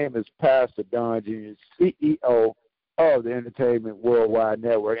 My name is Pastor Don Jr., CEO of the Entertainment Worldwide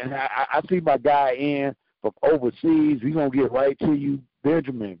Network. And I see my guy in from overseas. We're going to get right to you.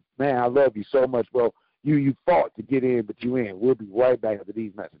 Benjamin, man, I love you so much, bro. You fought to get in, but you in. We'll be right back after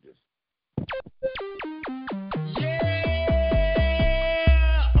these messages.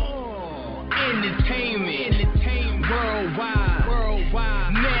 Entertainment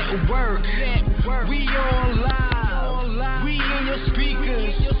worldwide network. We on live. We in your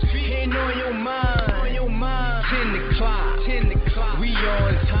speakers and on your mind. 10 o'clock. We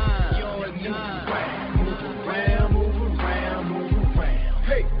on time. Move around.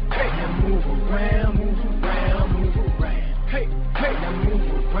 Hey, now move around. Hey, now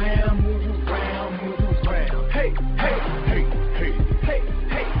move around. Hey.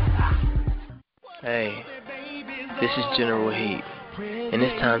 Hey, this is General Heat, and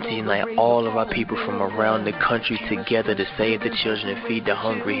it's time to unite all of our people from around the country together to save the children and feed the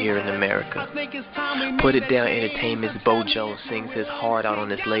hungry here in America. Put It Down Entertainment's Bo Jones sings his heart out on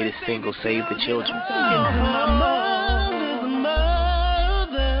his latest single, Save the Children.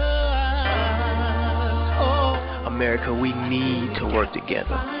 America, we need to work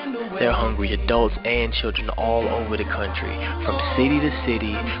together. There are hungry adults and children all over the country, from city to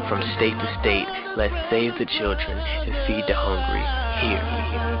city, from state to state. Let's save the children and feed the hungry here.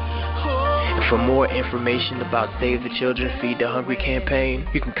 And for more information about Save the Children, Feed the Hungry campaign,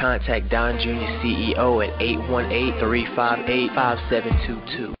 you can contact Don Jr. CEO at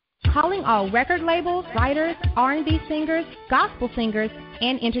 818-358-5722. Calling all record labels, writers, R&B singers, gospel singers,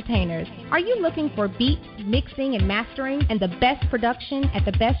 and entertainers. Are you looking for beats, mixing, and mastering, and the best production at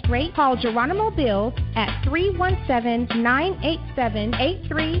the best rate? Call Geronimo Bills at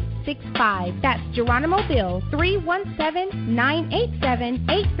 317-987-8365. That's Geronimo Bills,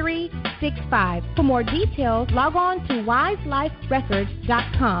 317-987-8365. For more details, log on to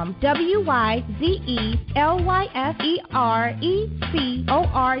wiseliferecords.com.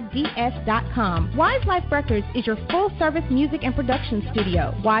 WYZELYFERECORDS.com. Wise Life Records is your full-service music and production studio.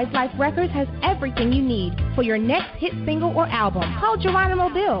 Wise Life Records has everything you need for your next hit single or album. Call Geronimo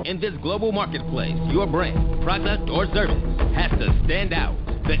Bill. In this global marketplace, your brand, product, or service has to stand out.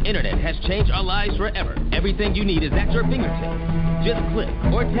 The internet has changed our lives forever. Everything you need is at your fingertips. Just click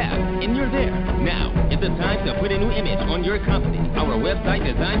or tap and you're there. Now is the time to put a new image on your company. Our website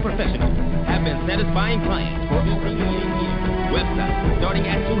design professionals have been satisfying clients for over 8 years. Website starting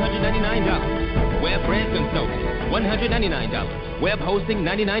at $299. Web brand consulting, $199. Web hosting,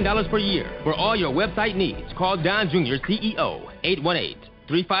 $99 per year. For all your website needs, call Don Jr. CEO,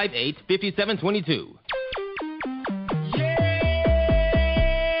 818-358-5722.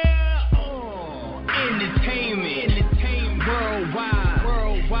 Entertainment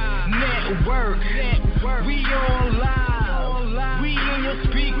worldwide network. We on live. We in your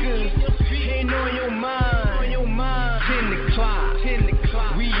speakers and on your mind. 10 o'clock.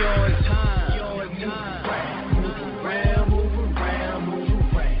 We on time.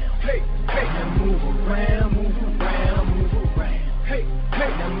 Move around. Hey,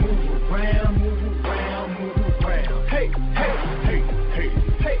 now move around. Hey, now move around. Hey.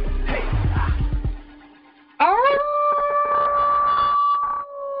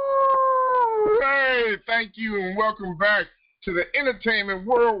 Hey, thank you and welcome back to the Entertainment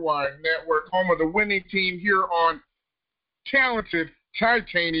Worldwide Network, home of the winning team here on Talented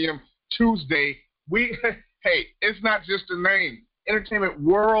Titanium Tuesday. Hey, it's not just a name. Entertainment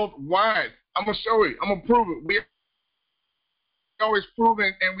Worldwide. I'm going to show you. I'm going to prove it. We always prove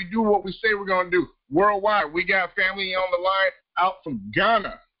it, and we do what we say we're going to do. Worldwide. We got family on the line out from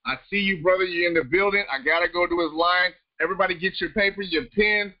Ghana. I see you, brother. You're in the building. I got to go to his line. Everybody get your paper, your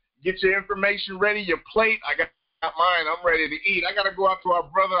pen, get your information ready, your plate. I got mine. I'm ready to eat. I got to go out to our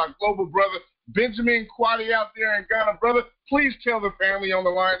brother, our global brother, Benjamin Kwadi out there in Ghana. Brother, please tell the family on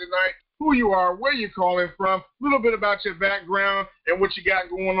the line tonight who you are, where you're calling from, a little bit about your background and what you got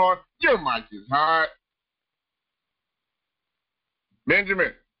going on. Your mic is hot.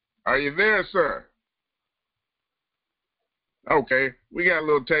 Benjamin, are you there, sir? Okay, we got a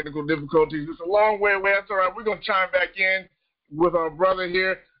little technical difficulties. It's a long way away. That's all right. We're going to chime back in with our brother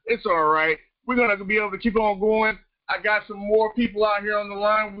here. It's all right. We're going to be able to keep on going. I got some more people out here on the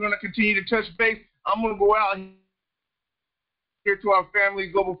line. We're going to continue to touch base. I'm going to go out here to our family,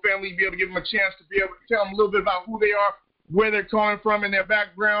 global family, be able to give them a chance to be able to tell them a little bit about who they are, where they're calling from, and their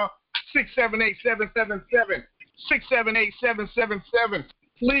background. 678-777 678-777.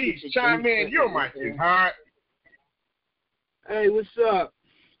 Please chime in. Your mic is hot. Hey, what's up?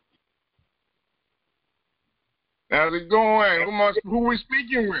 How's it going? Who are we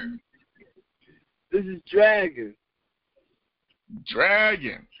speaking with? This is Dragon.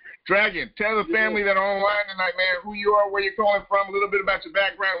 Dragon, tell the family that are online tonight, man, who you are, where you're calling from, a little bit about your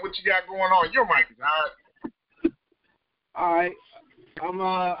background, what you got going on. Your mic is hot. All right. I'm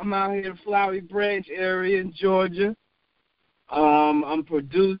out here in Flowery Branch area in Georgia. I'm a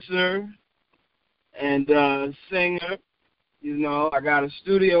producer and singer. You know, I got a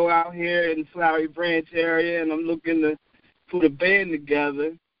studio out here in the Flowery Branch area, and I'm looking to put a band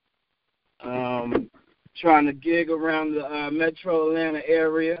together. Trying to gig around the metro Atlanta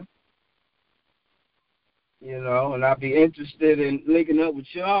area. You know, and I'd be interested in linking up with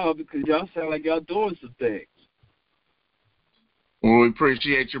y'all because y'all sound like y'all doing some things. Well, we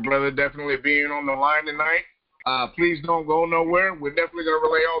appreciate you, brother, definitely being on the line tonight. Please don't go nowhere. We're definitely going to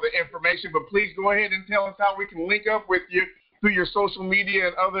relay all the information, but please go ahead and tell us how we can link up with you through your social media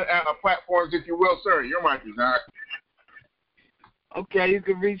and other platforms, if you will, sir. Your mic is hot. Okay, you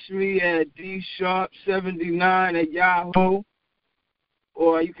can reach me at dsharp79@yahoo,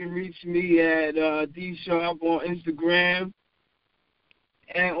 or you can reach me at dsharp on Instagram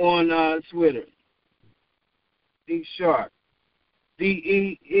and on Twitter. dsharp,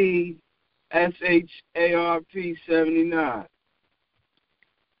 DEESHARP79.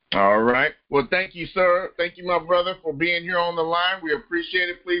 All right. Well, thank you, sir. Thank you, my brother, for being here on the line. We appreciate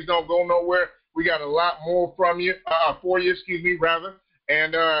it. Please don't go nowhere. We got a lot more for you,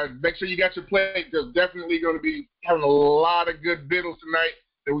 and make sure you got your plate. There's definitely going to be having a lot of good vittles tonight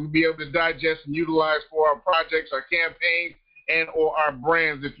that we'll be able to digest and utilize for our projects, our campaigns, and or our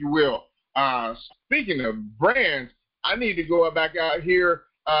brands, if you will. Speaking of brands, I need to go back out here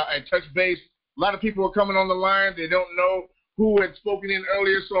and touch base. A lot of people are coming on the line. They don't know who had spoken in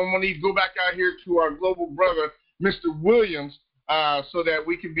earlier, so I'm going to need to go back out here to our global brother, Mr. Williams, so that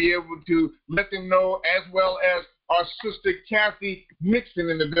we can be able to let them know, as well as our sister Kathy Nixon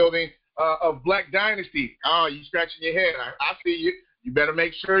in the building of Black Dynasty. Oh, you scratching your head. I see you. You better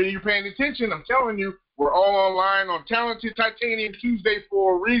make sure you're paying attention. I'm telling you, we're all online on Talented Titanium Tuesday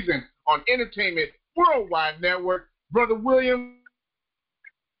for a reason on Entertainment Worldwide Network. Brother Williams,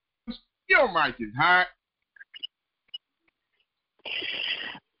 your mic is hot.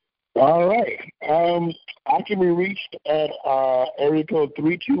 All right. I can be reached at area code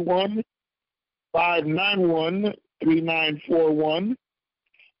 321-591-3941.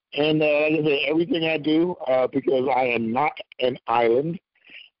 And like I said, everything I do, because I am not an island,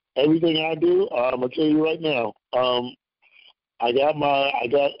 everything I do, I'm gonna tell you right now. I got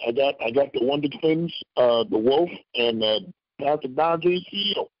the Wonder Twins, the Wolf, and Dr. Dondre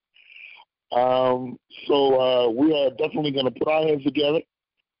CEO. So we are definitely gonna put our heads together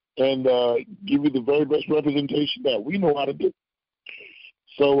and give you the very best representation that we know how to do.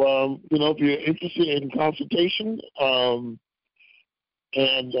 So, if you're interested in consultation,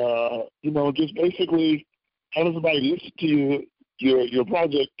 and just basically having somebody listen to your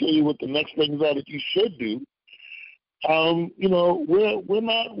project, tell you what the next things are that you should do. We're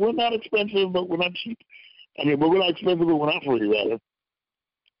not expensive, but we're not cheap. But we're not expensive, but we're not free, rather.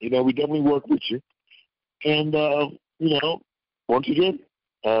 We definitely work with you. And once again,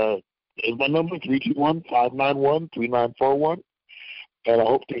 here's my number, 321-591-3941. And I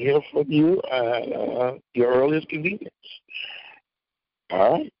hope to hear from you at your earliest convenience.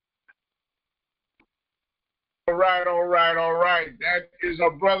 All right. All right. That is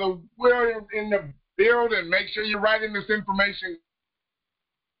our brother William in the building. Make sure you're writing this information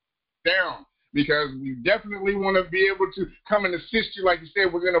down, because we definitely want to be able to come and assist you. Like you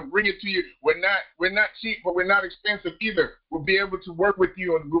said, we're going to bring it to you. We're not cheap, but we're not expensive either. We'll be able to work with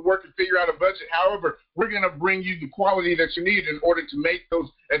you, and we'll work and figure out a budget. However, we're going to bring you the quality that you need in order to make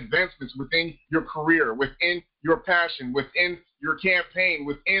those advancements within your career, within your passion, within your campaign,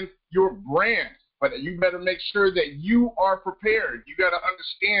 within your brand. But you better make sure that you are prepared. You got to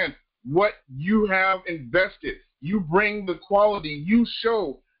understand what you have invested. You bring the quality. You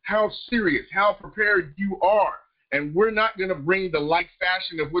show how serious, how prepared you are. And we're not going to bring the light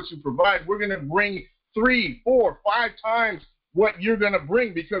fashion of what you provide. We're going to bring 3, 4, 5 times what you're going to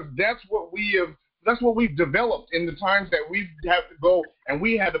bring, because that's what we've developed in the times that we've had to go and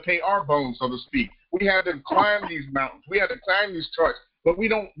we had to pay our bones, so to speak. We had to climb these mountains. We had to climb these charts. But we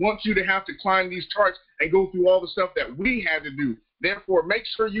don't want you to have to climb these charts and go through all the stuff that we had to do. Therefore, make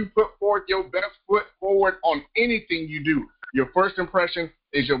sure you put forth your best foot forward on anything you do. Your first impression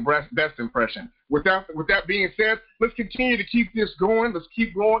is your best impression. With that being said, let's continue to keep this going. Let's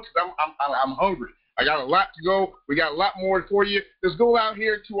keep going, because I'm hungry. I got a lot to go. We got a lot more for you. Let's go out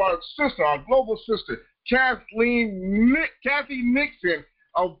here to our sister, our global sister, Kathy Nixon,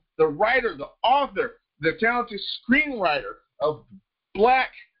 of the writer, the author, the talented screenwriter of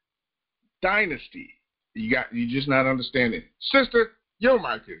Black Dynasty. You just not understanding. Sister, your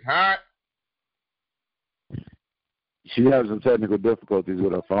mic is hot. She has some technical difficulties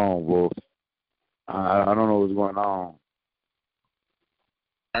with her phone, Wolf. I don't know what's going on. All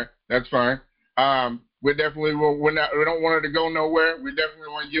right, that's fine. We definitely will. We don't want her to go nowhere. We definitely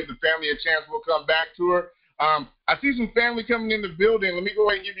want to give the family a chance. We'll come back to her. I see some family coming in the building. Let me go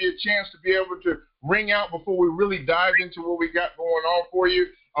ahead and give you a chance to be able to ring out before we really dive into what we got going on for you.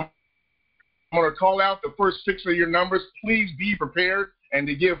 I'm going to call out the first 6 of your numbers. Please be prepared and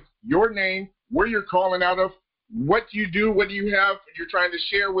to give your name, where you're calling out of, what you do, what do you have you're trying to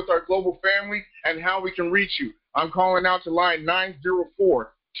share with our global family, and how we can reach you. I'm calling out to line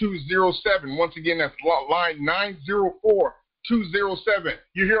 904-207. Once again, that's line 904-207.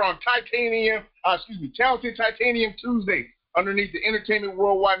 You're here on Talented Titanium Tuesday underneath the Entertainment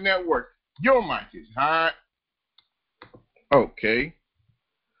Worldwide Network. Your mic is hot. Okay.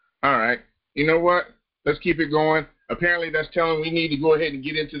 All right. You know what? Let's keep it going. Apparently that's telling we need to go ahead and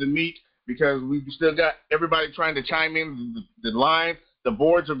get into the meat, because we've still got everybody trying to chime in the line. The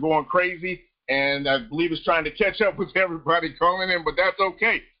boards are going crazy, and I believe it's trying to catch up with everybody calling in, but that's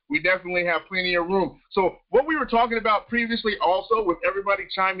okay. We definitely have plenty of room. So what we were talking about previously also, with everybody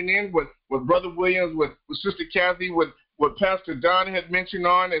chiming in, with Brother Williams, with Sister Kathy, with what Pastor Don had mentioned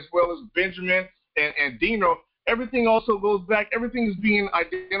on, as well as Benjamin and Dino, everything also goes back. Everything is being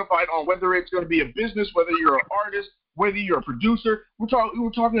identified on whether it's going to be a business, whether you're an artist, whether you're a producer. We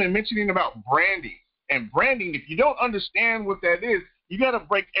were talking and mentioning about branding. And branding, if you don't understand what that is, you got to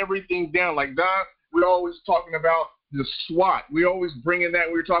break everything down. Like Don, we're always talking about the SWOT. We always bring in that.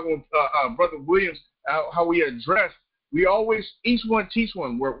 We were talking with Brother Williams, how we address. We always, each one teach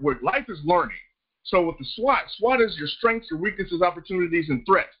one, where life is learning. So with the SWOT is your strengths, your weaknesses, opportunities, and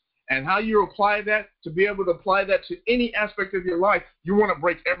threats. And how you apply that, to be able to apply that to any aspect of your life, you want to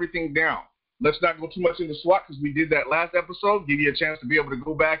break everything down. Let's not go too much into SWOT, because we did that last episode. Give you a chance to be able to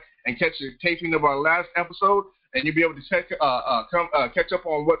go back and catch the taping of our last episode, and you'll be able to catch up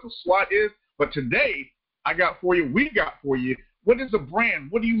on what the SWOT is. But today, we got for you, what is a brand?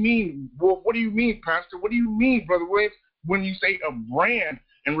 What do you mean? Well, what do you mean, Pastor? What do you mean, Brother Williams, when you say a brand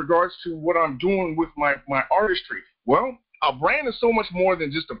in regards to what I'm doing with my artistry? Well, a brand is so much more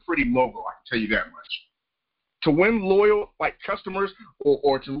than just a pretty logo, I can tell you that much. To win loyal customers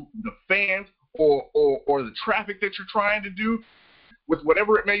or to the fans or the traffic that you're trying to do with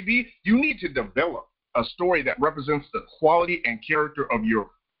whatever it may be, you need to develop a story that represents the quality and character of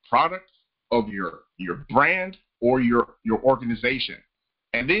your product, of your brand, or your organization.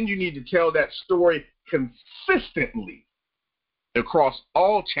 And then you need to tell that story consistently across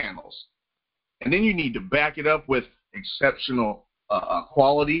all channels. And then you need to back it up with exceptional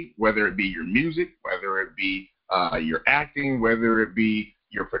quality, whether it be your music, whether it be your acting, whether it be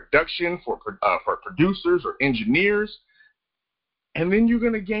your production for producers or engineers. And then you're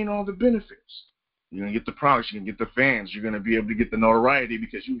going to gain all the benefits. You're going to get the products, you're going to get the fans, you're going to be able to get the notoriety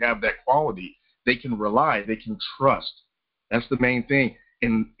because you have that quality. They can rely, they can trust. That's the main thing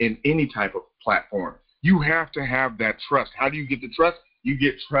in any type of platform. You have to have that trust. How do you get the trust? You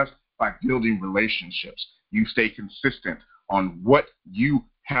get trust by building relationships. You stay consistent on what you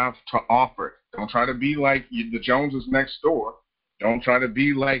have to offer. Don't try to be like the Joneses next door. Don't try to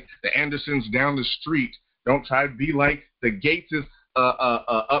be like the Andersons down the street. Don't try to be like the Gateses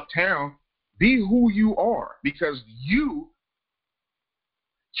uptown. Be who you are, because you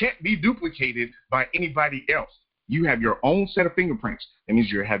can't be duplicated by anybody else. You have your own set of fingerprints. That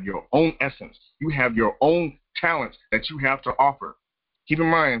means you have your own essence. You have your own talents that you have to offer. Keep in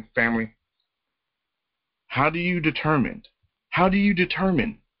mind, family, how do you determine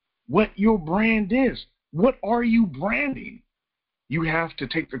what your brand is? What are you branding? You have to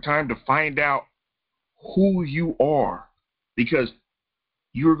take the time to find out who you are, because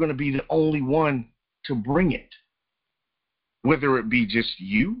you're going to be the only one to bring it. Whether it be just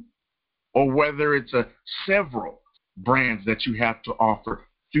you or whether it's several brands that you have to offer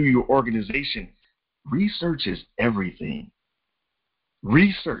through your organization. Research is everything.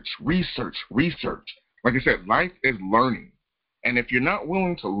 Research. Like I said, life is learning. And if you're not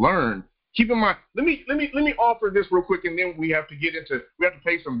willing to learn, keep in mind, let me offer this real quick, and then we have to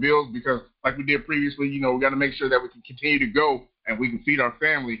pay some bills, because like we did previously, we got to make sure that we can continue to go and we can feed our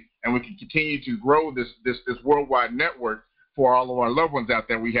family and we can continue to grow this worldwide network for all of our loved ones out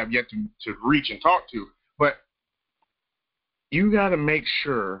there we have yet to reach and talk to. But you got to make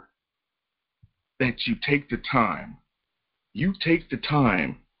sure that you take the time. You take the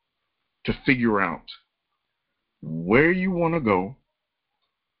time to figure out where you want to go,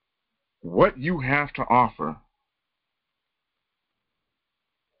 what you have to offer,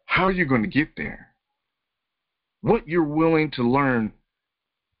 how you're going to get there, what you're willing to learn,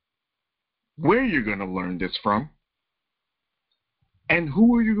 where you're going to learn this from, and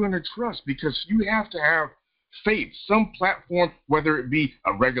who are you going to trust, because you have to have faith, some platform, whether it be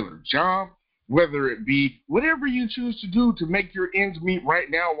a regular job, whether it be whatever you choose to do to make your ends meet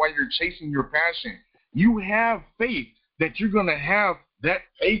right now while you're chasing your passion. You have faith that you're going to have that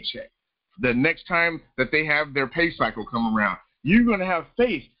paycheck the next time that they have their pay cycle come around. You're going to have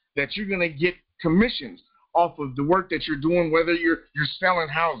faith that you're going to get commissions off of the work that you're doing, whether you're selling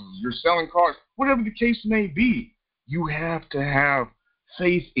houses, you're selling cars, whatever the case may be. You have to have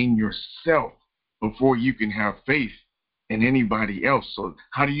faith in yourself before you can have faith in anybody else. So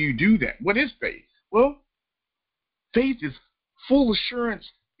how do you do that? What is faith? Well, faith is full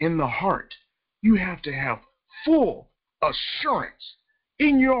assurance in the heart. You have to have full assurance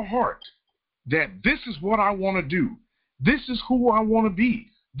in your heart that this is what I want to do. This is who I want to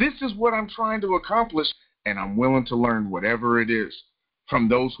be. This is what I'm trying to accomplish, and I'm willing to learn whatever it is from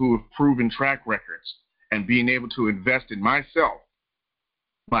those who have proven track records, and being able to invest in myself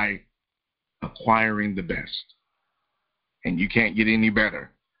by acquiring the best. And you can't get any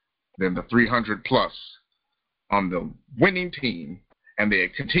better than the 300 plus on the winning team and the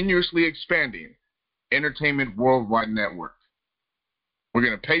continuously expanding Entertainment Worldwide Network. We're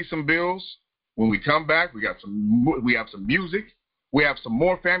going to pay some bills. When we come back, we have some music. We have some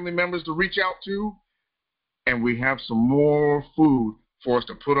more family members to reach out to. And we have some more food for us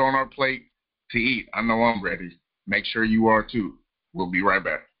to put on our plate to eat. I know I'm ready. Make sure you are too. We'll be right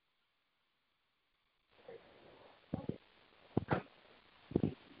back.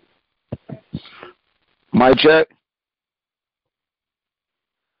 Mic check.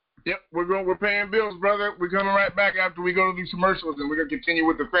 Yep, we're paying bills, brother. We're coming right back after we go to these commercials, and we're gonna continue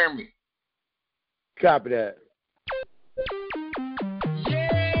with the family. Copy that.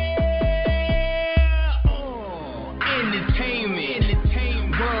 Entertainment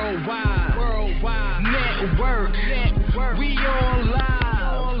worldwide network. We on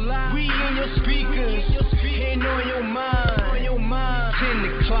live. We in your speakers and on your mind. 10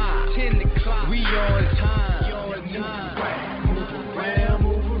 o'clock. We on time. Move around.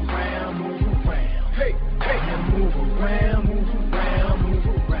 Hey, now move around.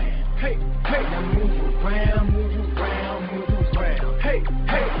 Hey, now move around. Hey.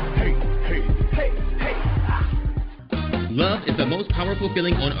 Love is the most powerful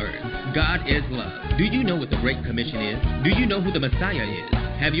feeling on earth. God is love. Do you know what the Great Commission is? Do you know who the Messiah is?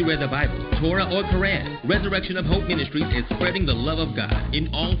 Have you read the Bible, Torah, or Quran? Resurrection of Hope Ministries is spreading the love of God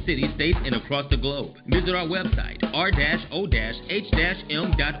in all cities, states, and across the globe. Visit our website, r-o-h-m.org.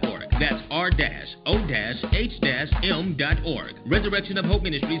 That's r-o-h-m.org. Resurrection of Hope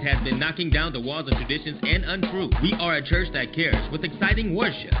Ministries has been knocking down the walls of traditions and untruth. We are a church that cares, with exciting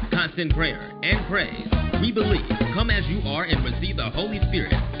worship, constant prayer, and praise. We believe, come as you are and receive the Holy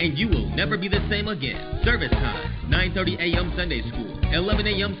Spirit, and you will never be the same again. Service time, 9:30 a.m. Sunday school, 11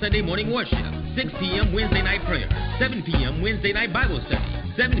 a.m. Sunday morning worship, 6 p.m. Wednesday night prayer, 7 p.m. Wednesday night Bible study,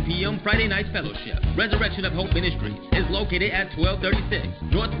 7 p.m. Friday night fellowship. Resurrection of Hope Ministries is located at 1236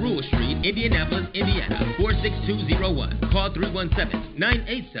 North Rule Street, Indianapolis, Indiana, 46201. Call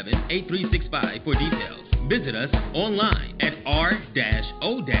 317-987-8365 for details. Visit us online at r-o-h-m.org.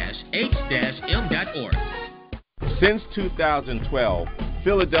 Since 2012,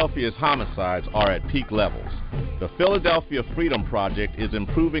 Philadelphia's homicides are at peak levels. The Philadelphia Freedom Project is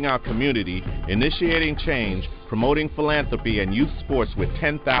improving our community, initiating change, promoting philanthropy and youth sports with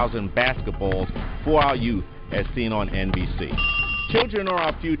 10,000 basketballs for our youth, as seen on NBC. Children are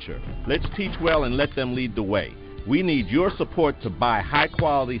our future. Let's teach well and let them lead the way. We need your support to buy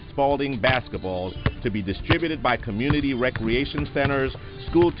high-quality Spalding basketballs to be distributed by community recreation centers,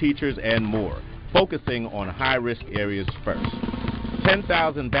 school teachers, and more, focusing on high-risk areas first.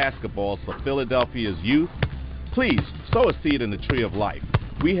 10,000 basketballs for Philadelphia's youth. Please sow a seed in the Tree of Life.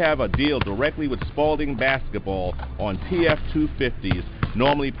 We have a deal directly with Spalding Basketball on TF250s,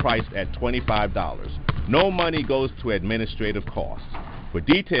 normally priced at $25. No money goes to administrative costs. For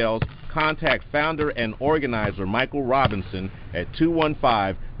details, contact founder and organizer Michael Robinson at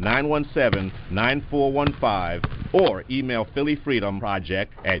 215-917-9415 or email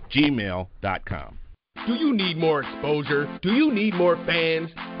phillyfreedomproject@gmail.com. Do you need more exposure? Do you need more fans?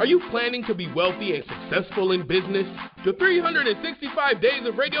 Are you planning to be wealthy and successful in business? The 365 Days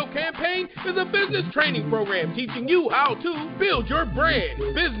of Radio campaign is a business training program teaching you how to build your brand,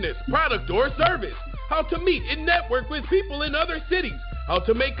 business, product, or service, how to meet and network with people in other cities, how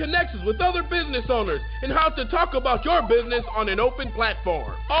to make connections with other business owners, and how to talk about your business on an open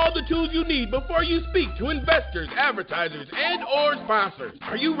platform. All the tools you need before you speak to investors, advertisers, and or sponsors.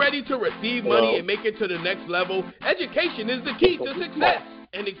 Are you ready to receive money and make it to the next level? Education is the key to success,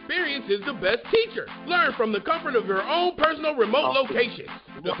 and experience is the best teacher. Learn from the comfort of your own personal remote location.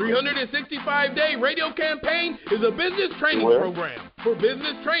 The 365-day radio campaign is a business training program. For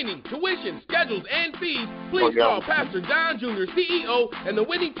business training, tuition, schedules, and fees, please call Pastor Don Jr., CEO, and the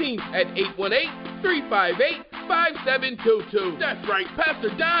winning team at 818-358-5722. That's right, Pastor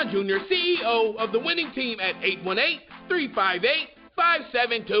Don Jr., CEO of the winning team at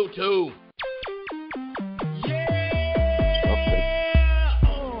 818-358-5722.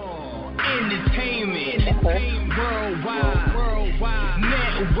 Worldwide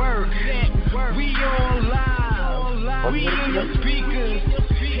network. We online. We in your speakers.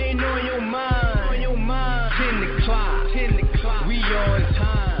 Ain't on your mind. 10 o'clock. We on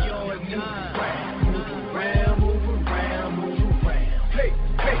time. Move around. Hey,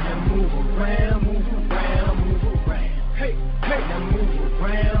 now move around. Hey, now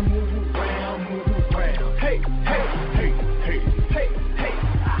move around. Hey.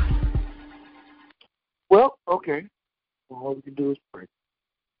 Well, okay. All we can do is pray.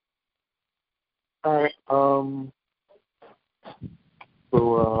 All right.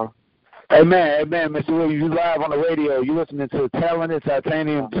 Amen, Mr. Williams. You live on the radio. You listening to Talented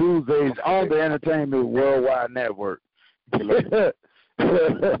Titanium Tuesdays on the Entertainment Worldwide Network. We live.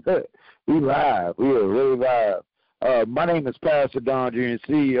 We are really live. My name is Pastor Don Jr.,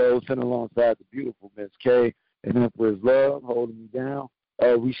 CEO, sitting alongside the beautiful Miss K and Emperor's Love, holding me down.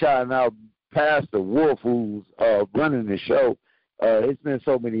 We shouting out Pastor Wolf, who's running the show. It's been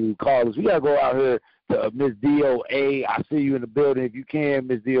so many callers. We got to go out here to Miss DOA. I see you in the building. If you can,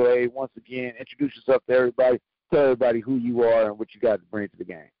 Miss DOA, once again, introduce yourself to everybody. Tell everybody who you are and what you got to bring to the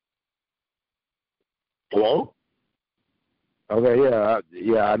game. Hello? Okay,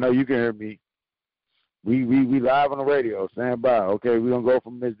 yeah, I know you can hear me. We live on the radio. Stand by. Okay, we're going to go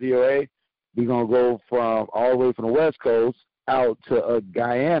from Miss DOA. We're going to go from all the way from the West Coast out to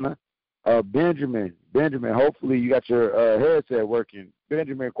Guyana. Benjamin, hopefully you got your headset working.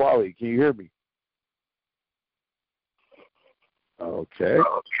 Benjamin Qualley, can you hear me? Okay.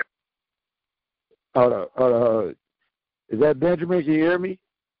 Hold on. Is that Benjamin? Can you hear me?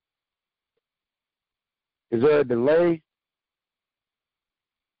 Is there a delay?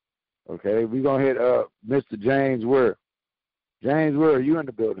 Okay, we're going to hit Mr. James Ware. James Ware, are you in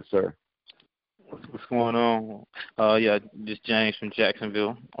the building, sir? What's going on? Yeah, just James from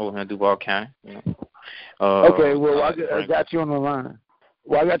Jacksonville, over here in Duval County. Okay, well, I got you on the line.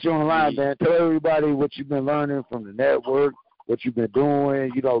 Man. Tell everybody what you've been learning from the network, what you've been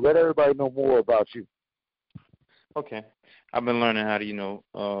doing. Let everybody know more about you. Okay, I've been learning how to,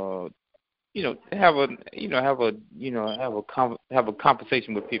 have a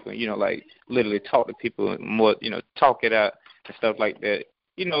conversation with people. Like literally talk to people more. Talk it out and stuff like that.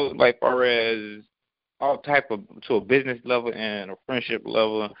 Like far as all type of, to a business level and a friendship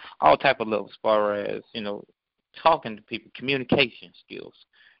level, all type of levels, as far as, talking to people, communication skills,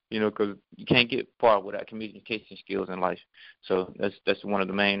 because you can't get far without communication skills in life. So that's one of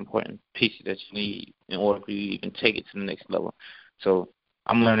the main important pieces that you need in order for you to even take it to the next level. So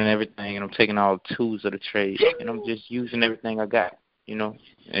I'm learning everything, and I'm taking all the tools of the trade, and I'm just using everything I got, and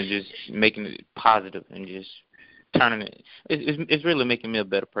just making it positive and just turning it. It's really making me a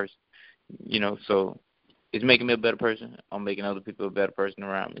better person, so it's making me a better person. I'm making other people a better person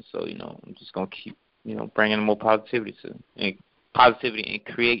around me. So, I'm just going to keep, bringing more positivity and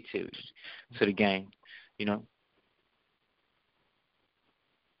creativity to the game,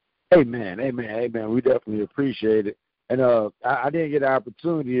 Amen. We definitely appreciate it. And I didn't get an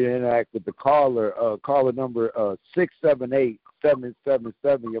opportunity to interact with the caller. Caller number 678-777.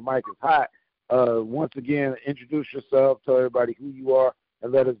 Your mic is hot. Once again, introduce yourself, tell everybody who you are,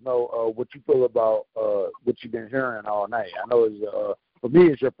 and let us know what you feel about what you've been hearing all night. I know for me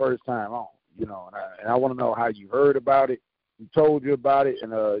it's your first time on, and I want to know how you heard about it, who told you about it,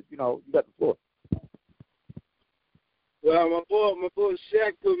 and you got the floor. Well, my boy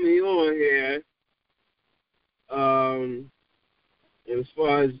Shaq put me on here. And as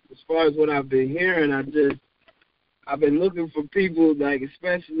far as what I've been hearing, I've been looking for people, like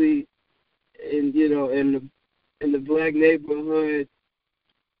especially in the black neighborhood,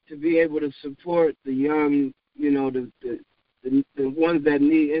 to be able to support the young, the ones that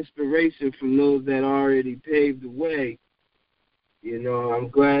need inspiration from those that already paved the way. I'm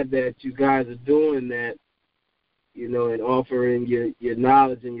glad that you guys are doing that, and offering your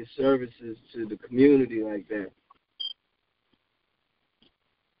knowledge and your services to the community like that.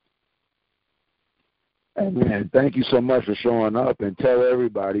 Hey, man, thank you so much for showing up, and tell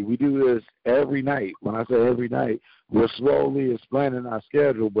everybody we do this every night. When I say every night, we're slowly explaining our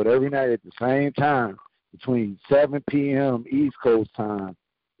schedule, but every night at the same time, between 7 p.m. East Coast time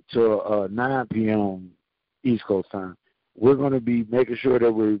to 9 p.m. East Coast time, we're going to be making sure that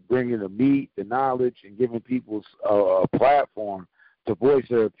we're bringing the meat, the knowledge, and giving people a platform to voice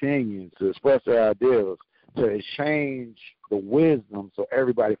their opinions, to express their ideas, to exchange the wisdom so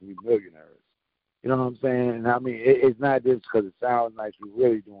everybody can be millionaires. You know what I'm saying? And I mean, it's not just because it sounds nice. We're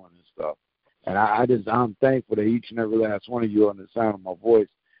really doing this stuff. And I'm thankful that each and every last one of you on the sound of my voice.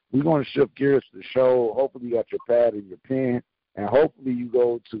 We're going to shift gears to the show. Hopefully you got your pad and your pen. And hopefully you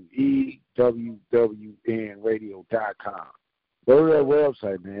go to EWWNRADIO.com. Go to that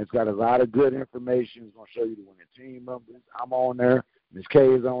website, man. It's got a lot of good information. It's going to show you the winning team members. I'm on there. Ms. K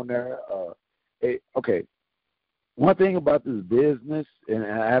is on there. Okay. One thing about this business, and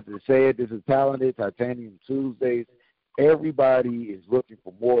I have to say it, this is Talented Titanium Tuesdays. Everybody is looking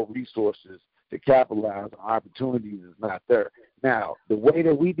for more resources to capitalize on opportunities that's not there. Now, the way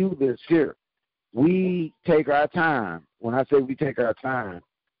that we do this here, we take our time. When I say we take our time,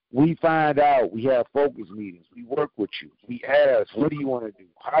 we find out, we have focus meetings, we work with you, we ask, what do you want to do?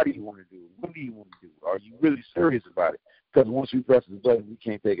 How do you want to do? What do you want to do? Are you really serious about it? Because once we press the button, we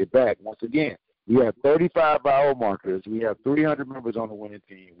can't take it back. Once again, we have 35 hour marketers. We have 300 members on the winning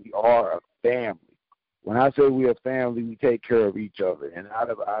team. We are a family. When I say we're a family, we take care of each other. And out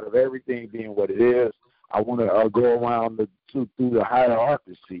of everything being what it is, I want to go around through the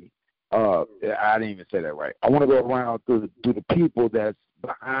hierarchy. I didn't even say that right. I want to go around through the people that's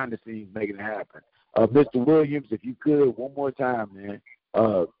behind the scenes making it happen. Mr. Williams, if you could, one more time, man,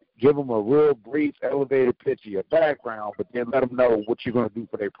 give them a real brief elevator pitch of your background, but then let them know what you're going to do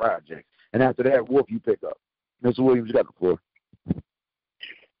for their project. And after that, Wolf, you pick up. Mr. Williams, you got the floor.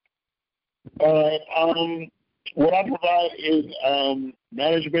 All right. What I provide is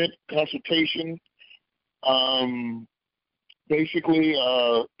management consultation. Basically,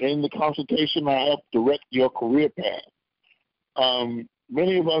 in the consultation, I help direct your career path.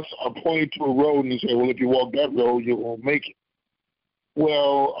 Many of us are pointed to a road and say, well, if you walk that road, you won't make it.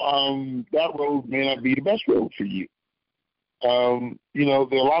 Well, that road may not be the best road for you. There are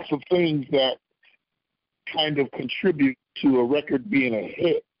lots of things that kind of contribute to a record being a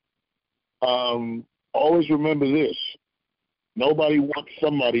hit. Always remember this. Nobody wants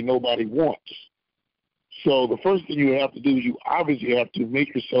somebody nobody wants. So the first thing you have to do is you obviously have to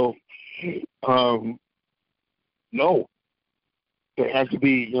make yourself known. There has to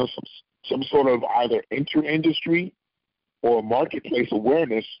be some sort of either inter-industry or marketplace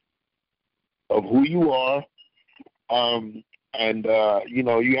awareness of who you are. You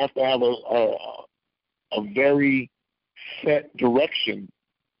have to have a very set direction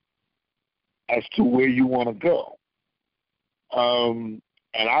as to where you want to go, and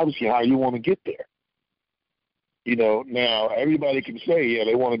obviously how you want to get there. Now everybody can say, yeah,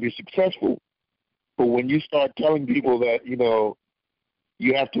 they want to be successful, but when you start telling people that,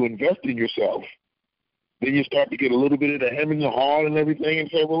 you have to invest in yourself, then you start to get a little bit of the hem and the haw and everything and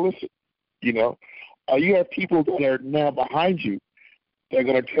say, well, listen, you have people that are now behind you that are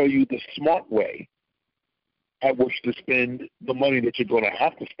going to tell you the smart way at which to spend the money that you're going to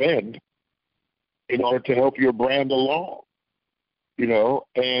have to spend in order to help your brand along,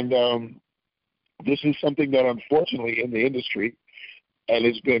 and this is something that unfortunately in the industry, and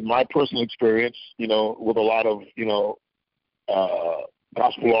it's been my personal experience, with a lot of,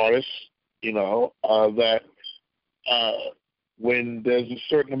 gospel artists, that when there's a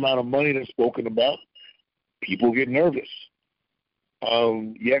certain amount of money that's spoken about, people get nervous.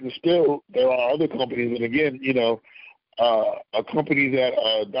 Yet and still, there are other companies, and again, a company that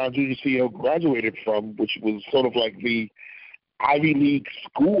Don Jr. CEO graduated from, which was sort of like the Ivy League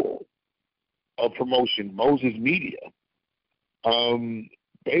school of promotion, Moses Media.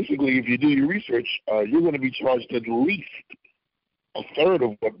 Basically, if you do your research, you're going to be charged at least a third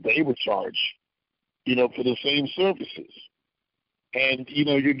of what they would charge, for the same services. And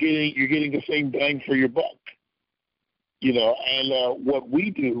you're getting the same bang for your buck. And what we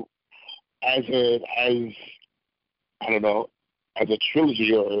do as a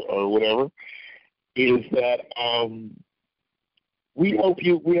trilogy or whatever, is that we help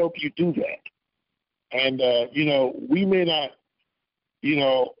you do that. And we may not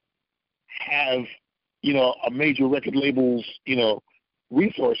have, a major record label's,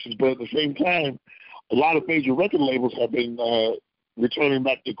 resources, but at the same time, a lot of major record labels have been returning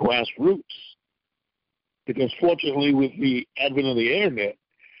back to grassroots, because fortunately with the advent of the internet,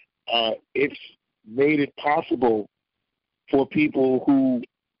 it's made it possible for people who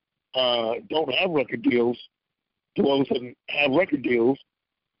don't have record deals to all of a sudden have record deals,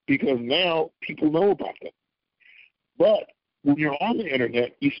 because now people know about them. But when you're on the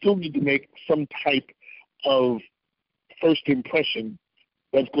internet, you still need to make some type of first impression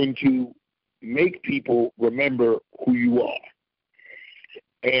that's going to make people remember who you are.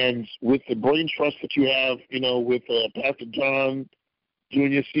 And with the brain trust that you have, with Pastor John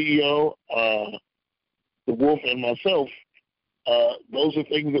Jr., CEO, the Wolf, and myself, those are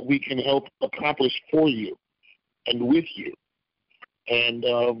things that we can help accomplish for you and with you. And,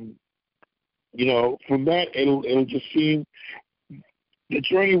 from that, it'll just seem, the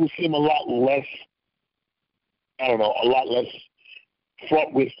journey will seem a lot less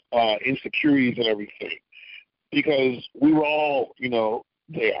fraught with insecurities and everything, because we were all,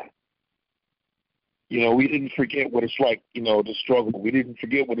 there. We didn't forget what it's like, to struggle. We didn't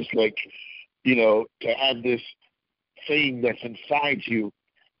forget what it's like, to have this thing that's inside you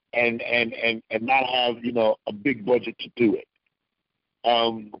and not have, a big budget to do it.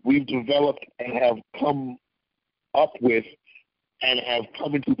 We've developed and have come up with and have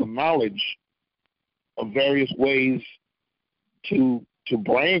come into the knowledge of various ways to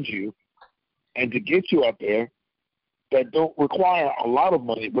brand you and to get you out there that don't require a lot of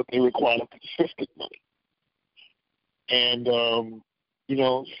money, but they require consistent money. And,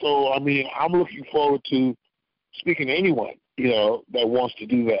 so, I'm looking forward to speaking to anyone, that wants to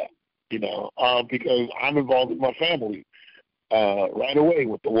do that, because I'm involved with my family right away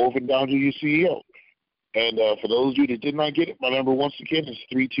with the Wolf and Don Jr. CEO. And for those of you that did not get it, my number once again is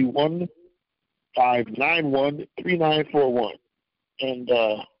 321-591-3941. And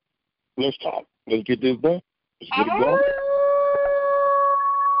let's talk. Let's get this done. Let's get it going.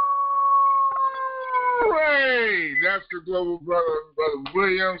 Hey, that's the global brother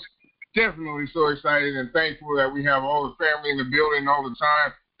Williams. Definitely so excited and thankful that we have all the family in the building all the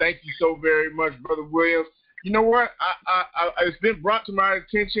time. Thank you so very much, Brother Williams. You know what? I it's been brought to my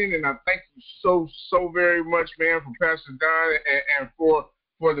attention, and I thank you so very much, man, for Pastor Don and for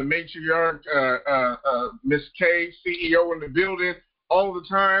the matriarch, Miss K, CEO in the building all the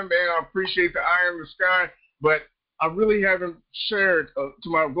time, man. I appreciate the eye in the sky, but I really haven't shared to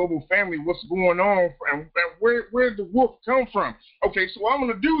my global family what's going on and where did the wolf come from. Okay, so I'm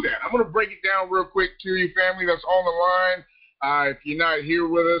going to do that. I'm going to break it down real quick to you, family that's on the line. If you're not here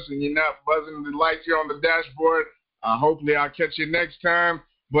with us and you're not buzzing the lights here on the dashboard, hopefully I'll catch you next time.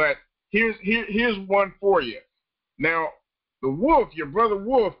 But here's one for you. Now, the wolf, your brother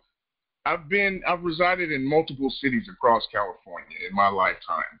Wolf, I've resided in multiple cities across California in my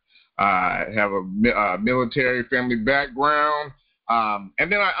lifetime. I have a military family background.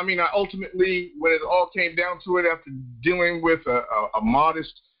 And then I ultimately, when it all came down to it, after dealing with a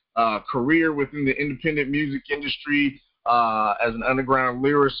modest career within the independent music industry as an underground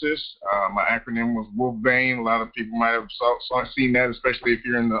lyricist, my acronym was Wolfbane. A lot of people might have seen that, especially if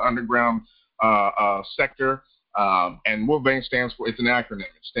you're in the underground sector. And Wolfbane stands for, it's an acronym.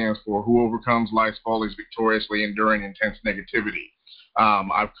 It stands for Who Overcomes Life's Follies Victoriously Enduring Intense Negativity.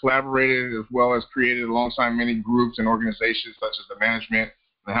 I've collaborated as well as created alongside many groups and organizations such as the Management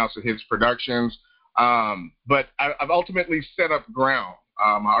and the House of Hits Productions. But I've ultimately set up ground,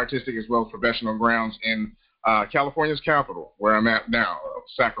 my artistic as well as professional grounds in California's capital, where I'm at now,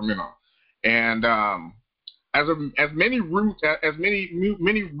 Sacramento. And as many rooted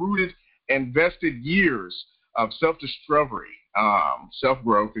and vested years of self-discovery,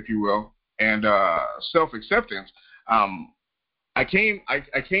 self-growth, if you will, and self-acceptance, I came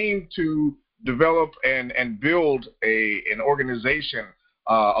to develop and build an organization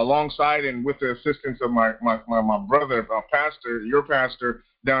alongside and with the assistance of my brother, pastor, your pastor,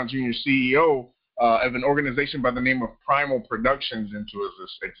 Don Jr., CEO, of an organization by the name of Primal Productions into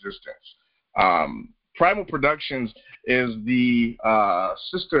existence. Primal Productions is the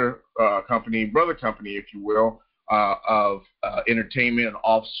sister company, brother company, if you will, of entertainment and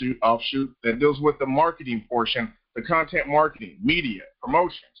offshoot that deals with the marketing portion, the content marketing, media,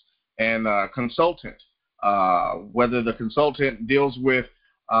 promotions, and consultant. Whether the consultant deals with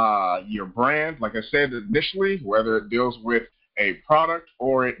your brand, like I said initially, whether it deals with a product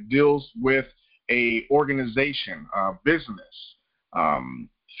or it deals with a organization, business.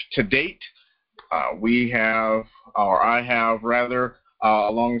 To date, I have,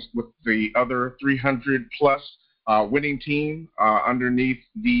 along with the other 300 plus winning team underneath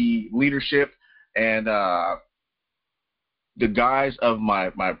the leadership and the guise of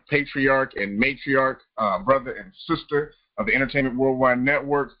my patriarch and matriarch, brother and sister of the Entertainment Worldwide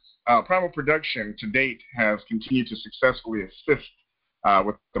Network. Primal Production to date has continued to successfully assist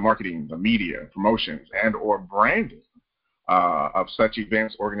with the marketing, the media, promotions, and or branding of such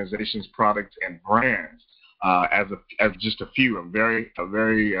events, organizations, products, and brands. As just a few, I'm very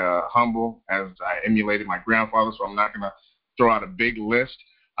humble as I emulated my grandfather, so I'm not going to throw out a big list.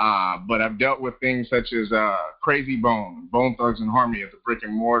 But I've dealt with things such as Crazy Bone Thugs and Harmony as a brick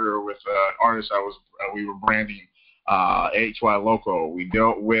and mortar with artists we were branding, HY Loco. We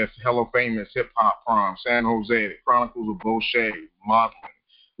dealt with Hello Famous, Hip Hop Prom, San Jose, the Chronicles of Beauchet, modeling.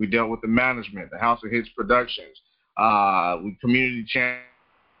 We dealt with the management, the House of Hits Productions, with community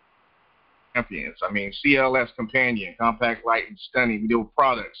champions. I mean, CLS Companion, Compact Light and Stunning. We deal with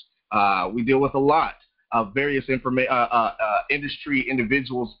products. We deal with a lot of various industry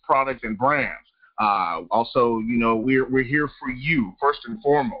individuals, products, and brands. Also, we're here for you first and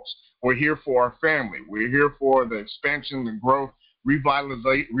foremost. We're here for our family. We're here for the expansion, the growth,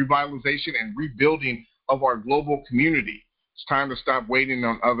 revitalization, and rebuilding of our global community. It's time to stop waiting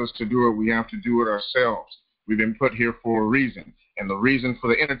on others to do it. We have to do it ourselves. We've been put here for a reason. And the reason for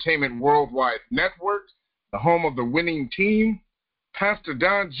the Entertainment Worldwide Network, the home of the winning team, Pastor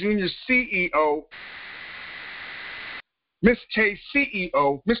Don Jr., CEO, Miss K,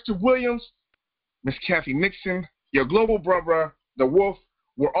 CEO, Mr. Williams, Miss Kathy Nixon, your global brother, the Wolf.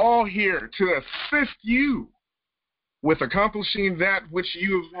 We're all here to assist you with accomplishing that which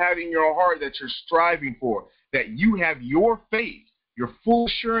you have had in your heart that you're striving for, that you have your faith, your full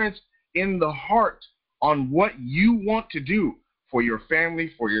assurance in the heart on what you want to do for your family,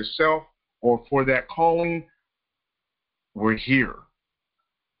 for yourself, or for that calling. We're here.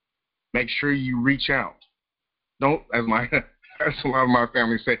 Make sure you reach out. Don't, as a lot of my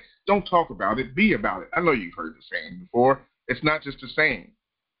family say, don't talk about it, be about it. I know you've heard the saying before. It's not just a saying.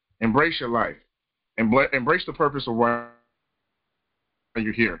 Embrace your life. Embrace the purpose of why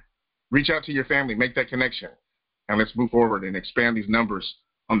you're here. Reach out to your family, make that connection, and let's move forward and expand these numbers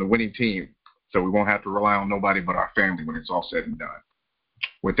on the winning team so we won't have to rely on nobody but our family when it's all said and done.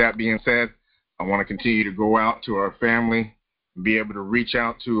 With that being said, I want to continue to go out to our family and be able to reach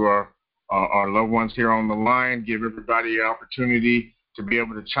out to our loved ones here on the line, give everybody an opportunity to be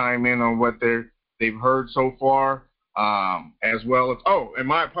able to chime in on what they've heard so far, as well as, and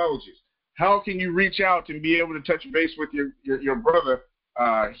my apologies. How can you reach out and be able to touch base with your brother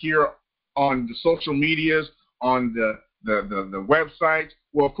here on the social medias, on the website?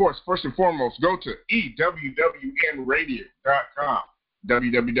 Well, of course, first and foremost, go to EWWNRADIO.com,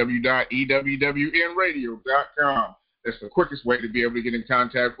 www.EWWNRADIO.com. That's the quickest way to be able to get in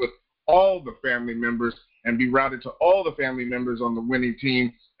contact with all the family members and be routed to all the family members on the winning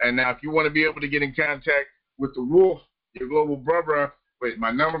team. And now if you want to be able to get in contact with the Wolf, your global brother,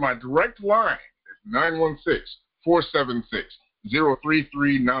 my number, my direct line is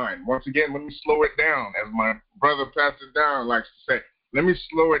 916-476-0339. Once again, let me slow it down, as my brother Pastor Don likes to say. Let me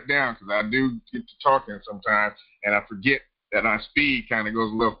slow it down because I do get to talking sometimes, and I forget that our speed kind of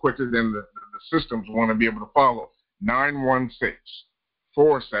goes a little quicker than the systems want to be able to follow.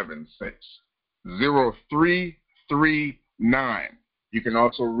 916-476-0339. You can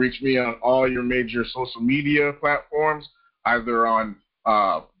also reach me on all your major social media platforms, either on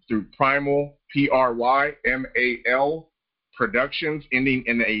through Primal, PRYMAL Productions, ending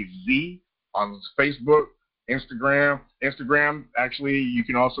in a Z, on Facebook, Instagram. Actually, you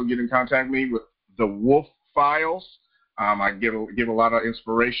can also get in contact with me with the Wolf Files. I give a lot of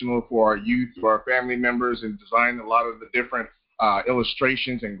inspirational for our youth, for our family members, and design a lot of the different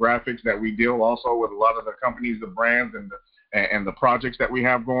illustrations and graphics that we deal also with a lot of the companies, the brands, and the projects that we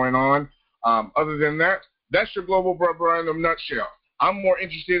have going on. Other than that, that's your global brother in a nutshell. I'm more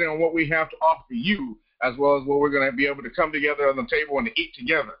interested in what we have to offer you, as well as what we're going to be able to come together on the table and to eat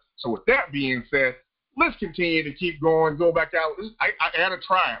together. So with that being said, let's continue to keep going, go back out. I got to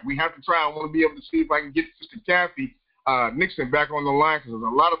try it. We have to try. I want to be able to see if I can get Sister Kathy Nixon back on the line, because there's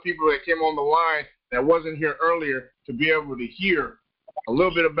a lot of people that came on the line that wasn't here earlier to be able to hear a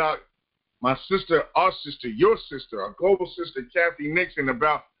little bit about my sister, our sister, your sister, our global sister, Kathy Nixon,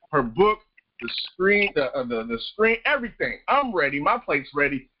 about her book, the screen, the screen, everything. I'm ready. My plate's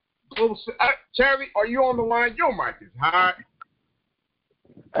ready. Kathy, are you on the line? Your mic is hot.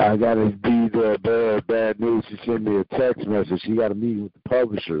 I got to be the bad news. She sent me a text message. She got a meeting with the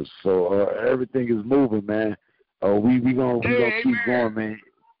publishers. So everything is moving, man. We gonna keep going, man.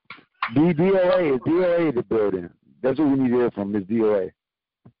 DOA is the building. That's what we need to hear from, Miss DOA.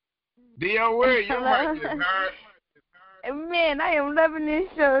 DOA, your mic is hot. Man, I am loving this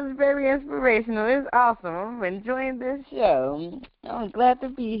show. It's very inspirational. It's awesome. I'm enjoying this show. I'm glad to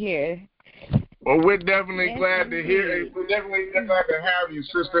be here. Well, we're definitely glad to hear. We're definitely glad to have you,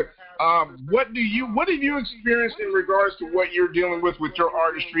 sister. What have you experienced in regards to what you're dealing with your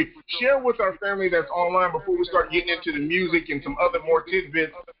artistry? Share with our family that's online before we start getting into the music and some other more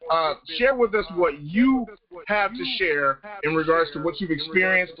tidbits. Share with us what you have to share in regards to what you've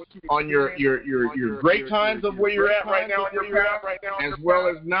experienced on your great times of where you're at right now in your path, as well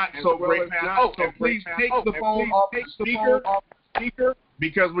as not so great path. Oh, and please take the phone off the speaker.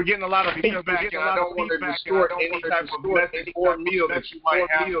 Because we're getting a lot of feedback, and I don't want to distort any type of message or meal that you might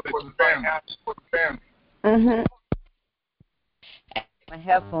have for the family. Mm-hmm. My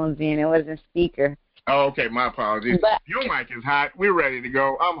headphones in. It wasn't speaker. Oh, okay. My apologies. But your mic is hot. We're ready to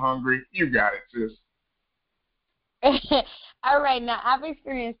go. I'm hungry. You got it, sis. All right. Now, I've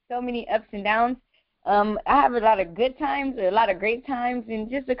experienced so many ups and downs. I have a lot of good times, a lot of great times,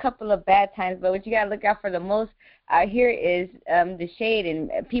 and just a couple of bad times. But what you got to look out for the most out here is the shade,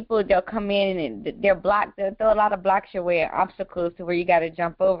 and people, they'll come in and they're blocked. They'll throw a lot of blocks your way, obstacles to where you got to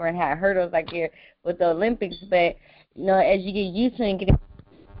jump over and have hurdles like here with the Olympics. But, you know, as you get used to it and get it.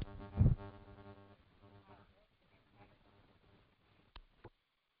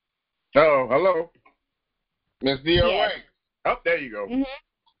 Oh, hello. Miss DOA. Yes. Oh, there you go. Mm-hmm.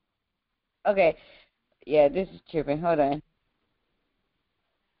 Okay. Yeah, this is tripping. Hold on.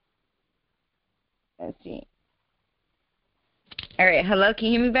 Let's see. All right. Hello. Can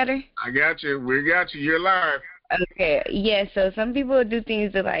you hear me better? I got you. We got you. You're live. Okay. Yeah. So some people do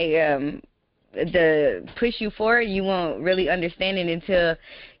things that to push you forward. You won't really understand it until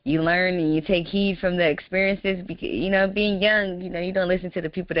you learn and you take heed from the experiences. Because, you know, being young, you know, you don't listen to the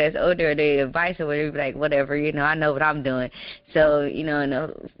people that's older or their advice or whatever. Like, whatever, you know, I know what I'm doing. So, you know, in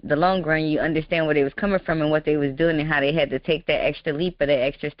the long run, you understand where they was coming from and what they was doing and how they had to take that extra leap or that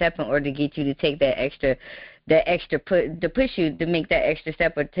extra step in order to get you to take that extra to push you to make that extra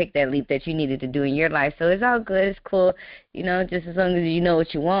step or take that leap that you needed to do in your life. So it's all good. It's cool. You know, just as long as you know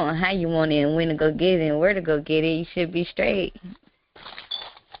what you want and how you want it and when to go get it and where to go get it, you should be straight.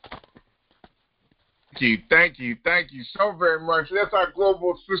 Thank you so very much. That's our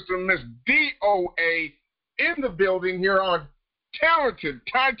global sister, Miss DOA, in the building here on Talented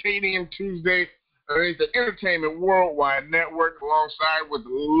Titanium Tuesday. It's the Entertainment Worldwide Network, alongside with a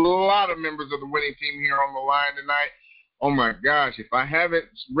lot of members of the winning team here on the line tonight. Oh my gosh, if I haven't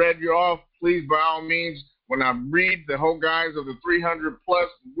read you off, please, by all means, when I read the whole guys of the 300-plus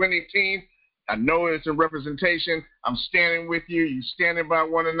winning team, I know it's a representation. I'm standing with you. You standing by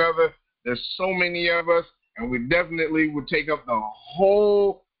one another. There's so many of us, and we definitely would take up the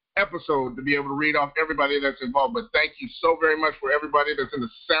whole episode to be able to read off everybody that's involved. But thank you so very much for everybody that's in the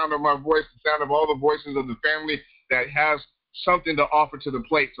sound of my voice, the sound of all the voices of the family that has something to offer to the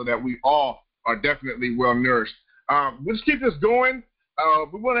plate so that we all are definitely well-nourished. Let's keep this going.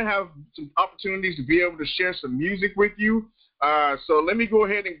 We want to have some opportunities to be able to share some music with you. So let me go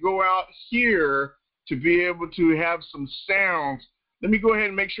ahead and go out here to be able to have some sounds. Let me go ahead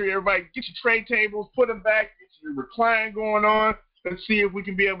and make sure everybody get your tray tables, put them back, get your recline going on. Let's see if we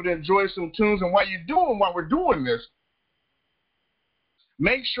can be able to enjoy some tunes. And while we're doing this,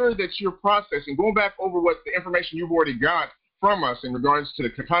 make sure that you're processing, going back over what the information you've already got from us in regards to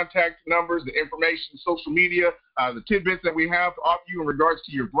the contact numbers, the information, social media, the tidbits that we have to offer you in regards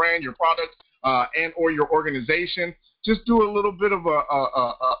to your brand, your product, and or your organization. Just do a little bit of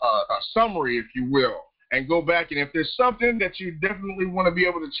a summary, if you will, and go back. And if there's something that you definitely want to be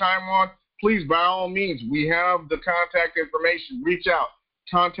able to chime on, please, by all means, we have the contact information. Reach out.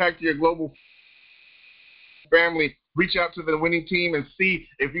 Contact your global family. Reach out to the winning team and see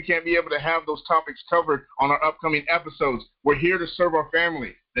if we can't be able to have those topics covered on our upcoming episodes. We're here to serve our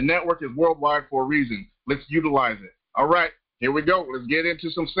family. The network is worldwide for a reason. Let's utilize it. All right, here we go. Let's get into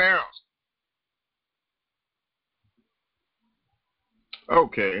some sounds.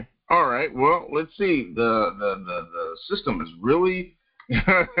 Okay. All right. Well, let's see. The system is really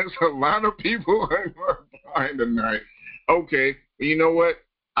there's a lot of people behind tonight. Okay. You know what?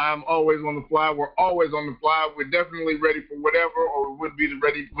 I'm always on the fly. We're always on the fly. We're definitely ready for whatever, or we would be the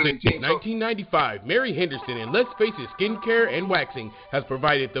ready winning team. 1995, Mary Henderson and Let's Face It Skincare and Waxing has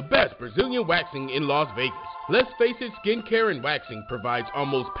provided the best Brazilian waxing in Las Vegas. Let's Face It Skincare and Waxing provides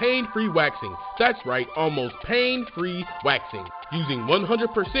almost pain-free waxing. That's right, almost pain-free waxing, using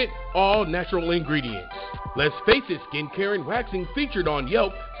 100% all natural ingredients. Let's Face It Skincare and Waxing, featured on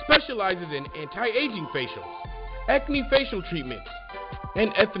Yelp, specializes in anti-aging facials, acne facial treatments,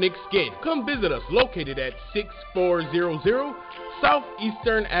 and ethnic skin. Come visit us located at 6400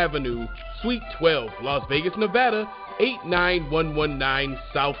 Southeastern Avenue, Suite 12, Las Vegas, Nevada, 89119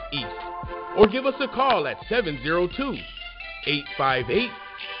 Southeast. Or give us a call at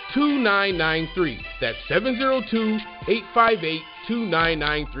 702-858-2993. That's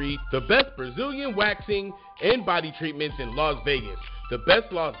 702-858-2993. The best Brazilian waxing and body treatments in Las Vegas. The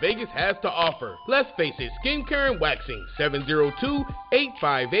best Las Vegas has to offer. Let's face it, skincare and waxing.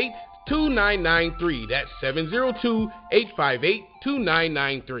 702-858-2993. That's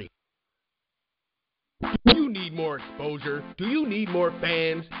 702-858-2993. Do you need more exposure? Do you need more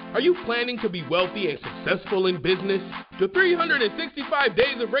fans? Are you planning to be wealthy and successful in business? The 365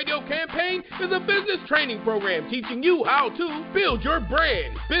 Days of Radio campaign is a business training program teaching you how to build your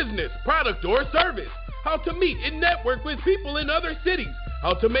brand, business, product, or service, how to meet and network with people in other cities,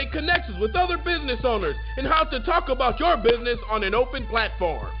 how to make connections with other business owners, and how to talk about your business on an open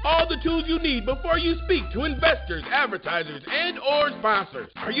platform. All the tools you need before you speak to investors, advertisers, and or sponsors.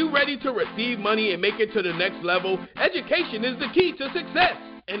 Are you ready to receive money and make it to the next level? Education is the key to success,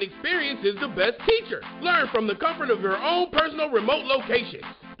 and experience is the best teacher. Learn from the comfort of your own personal remote locations.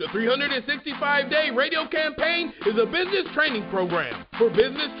 The 365-day radio campaign is a business training program. For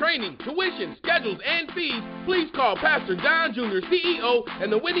business training, tuition, schedules, and fees, please call Pastor Don Jr., CEO,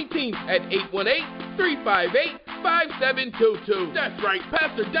 and the winning team at 818-358-5722. That's right,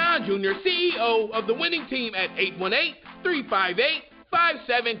 Pastor Don Jr., CEO of the winning team at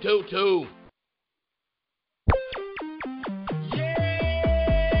 818-358-5722.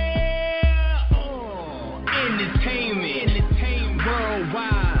 Entertainment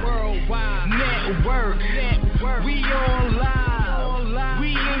worldwide network. We online. We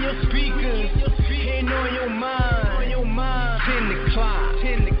in your speakers and on your mind. 10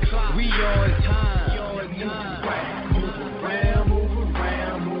 o'clock. We on time. Move around.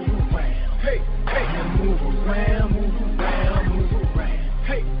 Hey, now move around.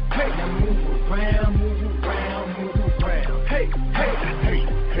 Hey, now move around. Hey.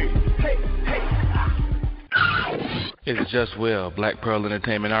 It's Just Will, Black Pearl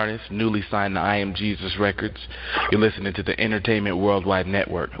Entertainment artist, newly signed to I Am Jesus Records. You're listening to the Entertainment Worldwide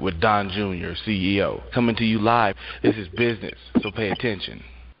Network with Don Jr., CEO. Coming to you live. This is business, so pay attention.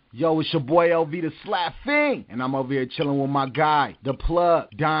 Yo, it's your boy LV the Slap Fiend, and I'm over here chilling with my guy, the plug,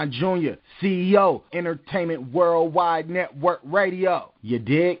 Don Jr., CEO, Entertainment Worldwide Network Radio. You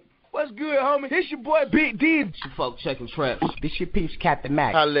dig? What's good, homie? This your boy Big D. It's your folks checking traps. This your peeps, Captain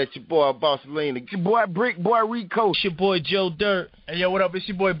Mac. I let your boy Boss Lena. It's your boy Brick Boy Rico. It's your boy Joe Dirt. Hey, yo, what up? It's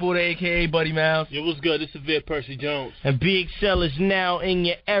your boy Buddha, a.k.a. Buddy Mouse. Yo, what's good? This is Vid Percy Jones. And Big Cell is now in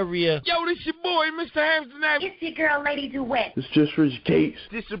your area. Yo, this your boy, Mr. Hampton. It's your girl, Lady Duet. It's just Rich Gates.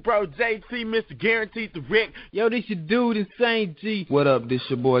 This your bro JT, Mr. Guaranteed the Rick. Yo, this your dude Insane G. What up? This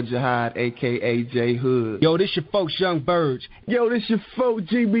your boy Jihad, a.k.a. J Hood. Yo, this your folks Young Birds. Yo, this your folk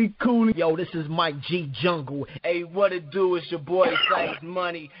GB Cooley. Yo, this is Mike G Jungle. Hey, what it do? It's your boy Saves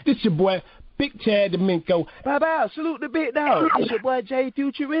Money. This your boy Big Chad Domingo. Bye-bye. Salute the big dog. This your boy Jay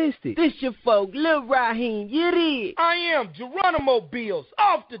Futuristic. This your folk Lil Raheem. You did. I am Geronimo Bills,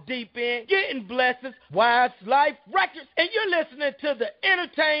 off the deep end, getting blessings, Wise Life Records, and you're listening to the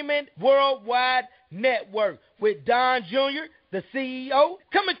Entertainment Worldwide Network with Don Jr., the CEO,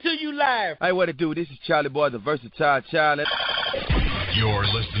 coming to you live. Hey, what it do? This is Charlie Boy, the versatile child. You're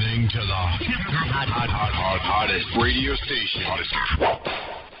listening to the hottest radio station.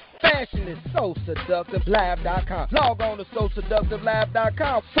 Fashion is so seductive. Live.com. Log on to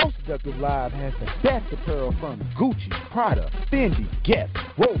SoSeductiveLive.com. So Seductive Live has the best apparel from Gucci, Prada, Fendi, Guess,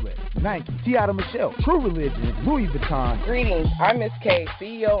 Rolex, Nike, Tiara Michelle, True Religion, Louis Vuitton. Greetings, I'm Miss K,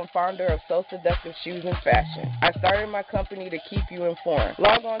 CEO and founder of So Seductive Shoes and Fashion. I started my company to keep you informed.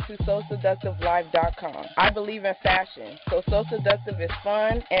 Log on to SoSeductiveLive.com. I believe in fashion, so So Seductive is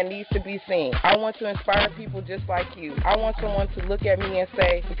fun and needs to be seen. I want to inspire people just like you. I want someone to look at me and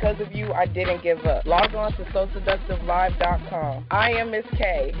say, because of you, I didn't give up. Log on to SoSeductiveLive.com. I am Miss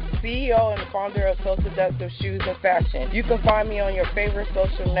K, CEO and founder of So Seductive Shoes and Fashion. You can find me on your favorite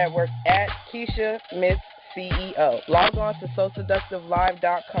social network at Keisha Miss CEO. Log on to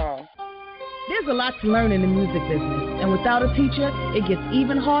SoSeductiveLive.com. There's a lot to learn in the music business, and without a teacher, it gets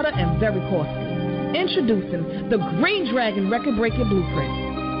even harder and very costly. Introducing the Green Dragon Record-Breaking Blueprint.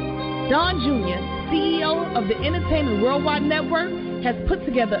 Don Jr., CEO of the Entertainment Worldwide Network, has put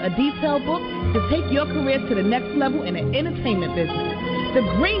together a detailed book to take your career to the next level in the entertainment business. The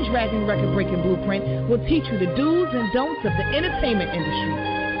Green Dragon Record-Breaking Blueprint will teach you the do's and don'ts of the entertainment industry,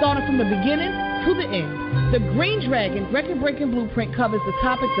 starting from the beginning to the end. The Green Dragon Record-Breaking Blueprint covers the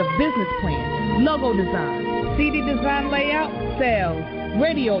topics of business plan, logo design, CD design layout, sales,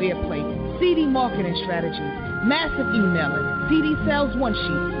 radio airplay, CD marketing strategies, massive emailing, CD sales one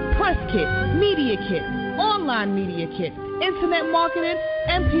sheet, press kit, media kit, online media kit, internet marketing,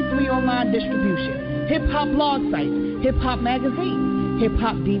 MP3 online distribution, hip-hop blog sites, hip-hop magazines,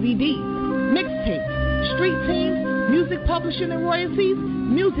 hip-hop DVDs, mixtapes, street teams, music publishing and royalties,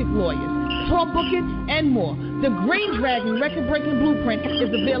 music lawyers, tour booking, and more. The Green Dragon record-breaking blueprint is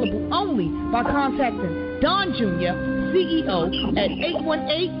available only by contacting Don Jr., CEO, at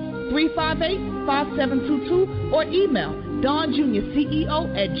 818-358-5722 or email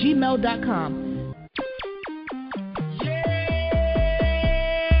donjrceo@gmail.com.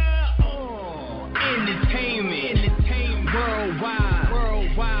 Entertainment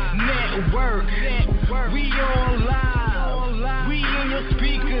worldwide network. We online. We in your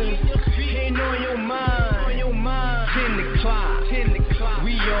speakers and on your mind. 10 o'clock.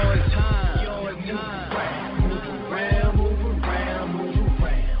 We on time. Move around.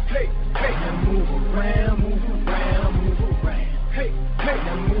 Hey, now move around. Hey,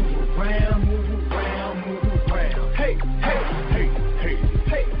 now move around. Hey.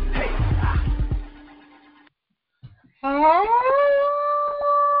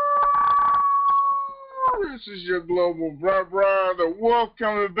 This is your global brother.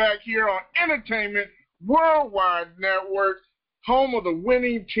 Welcome back here on Entertainment Worldwide Network, home of the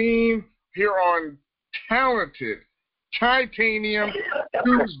winning team here on Talented Titanium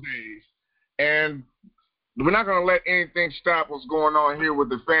Tuesdays. And we're not going to let anything stop what's going on here with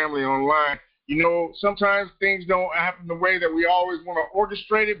the family online. You know, sometimes things don't happen the way that we always want to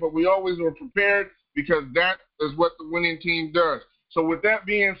orchestrate it, but we always are prepared because that is what the winning team does. So with that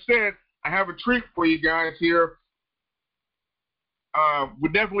being said, I have a treat for you guys here.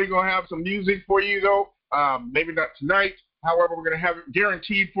 We're definitely going to have some music for you, though. Maybe not tonight. However, we're going to have it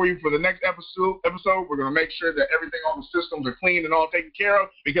guaranteed for you for the next episode. We're going to make sure that everything on the systems are clean and all taken care of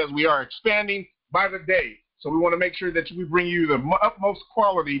because we are expanding by the day. So we want to make sure that we bring you the utmost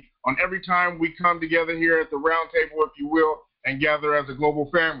quality on every time we come together here at the round table, if you will, and gather as a global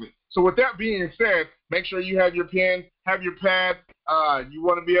family. So with that being said, make sure you have your pen, have your pad. You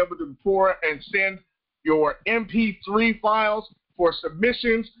want to be able to pour and send your MP3 files for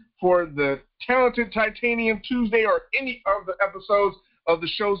submissions for the Talented Titanium Tuesday or any of the episodes of the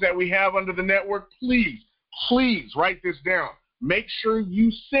shows that we have under the network. Please write this down. Make sure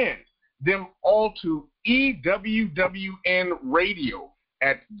you send them all to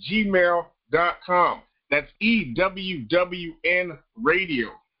EWWNRADIO@gmail.com. That's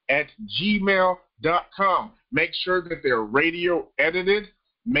EWWNRADIO@gmail.com. Make sure that they're radio edited.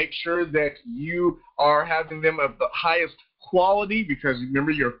 Make sure that you are having them of the highest quality because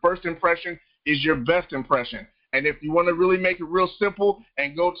remember, your first impression is your best impression. And if you want to really make it real simple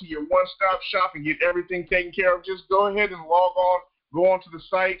and go to your one-stop shop and get everything taken care of, just go ahead and go onto the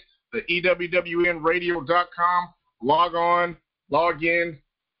site, the EWWNRadio.com, log on, log in,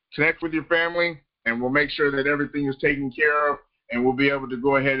 connect with your family, and we'll make sure that everything is taken care of, and we'll be able to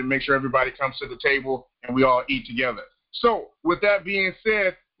go ahead and make sure everybody comes to the table and we all eat together. So with that being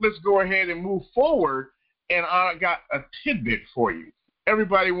said, let's go ahead and move forward, and I got a tidbit for you.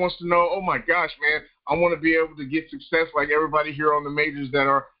 Everybody wants to know, oh my gosh, man, I want to be able to get success like everybody here on the majors that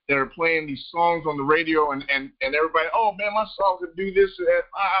are playing these songs on the radio, and everybody, oh man, my song could do this, and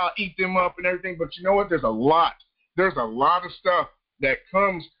I'll eat them up and everything. But you know what? There's a lot of stuff that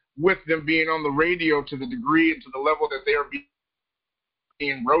comes with them being on the radio to the degree and to the level that they are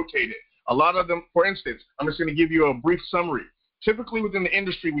being rotated. A lot of them, for instance, I'm just going to give you a brief summary. Typically within the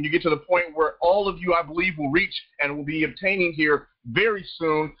industry, when you get to the point where all of you, I believe, will reach and will be obtaining here very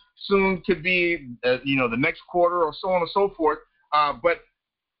soon could be, the next quarter or so on and so forth. But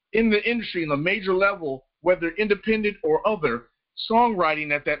in the industry, in the major level, whether independent or other,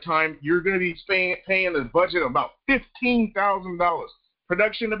 songwriting at that time, you're going to be paying a budget of about $15,000.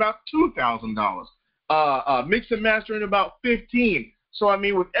 Production about $2,000. Mix and mastering about $15,000. So, I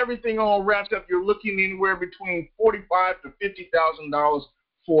mean, with everything all wrapped up, you're looking anywhere between $45,000 to $50,000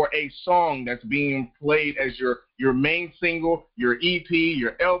 for a song that's being played as your main single, your EP,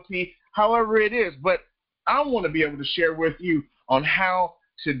 your LP, however it is. But I want to be able to share with you on how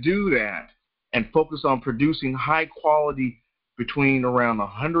to do that and focus on producing high quality between around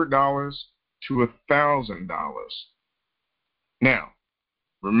 $100 to $1,000. Now,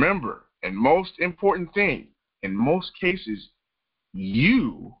 remember, and most important thing, in most cases,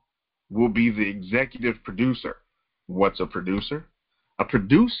 you will be the executive producer. What's a producer? A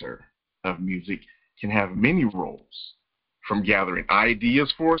producer of music can have many roles, from gathering ideas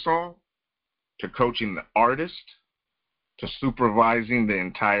for a song, to coaching the artist, to supervising the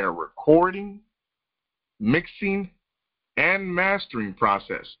entire recording, mixing, and mastering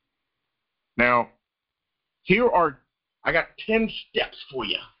process. Now, I got 10 steps for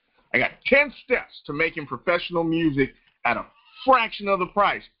you. I got 10 steps to making professional music at a fraction of the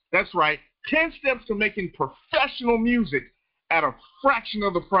price. That's right, 10 steps to making professional music at a fraction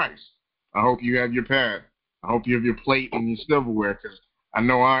of the price. I hope you have your pad. I hope you have your plate and your silverware, because I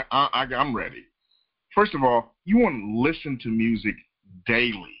know I'm ready. First of all, you want to listen to music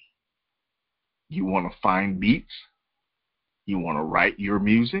daily. You want to find beats. You want to write your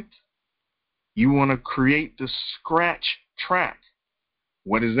music. You want to create the scratch track.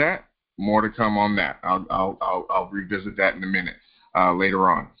 What is that? More to come on that. I'll revisit that in a minute later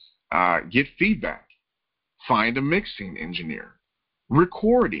on. Get feedback. Find a mixing engineer.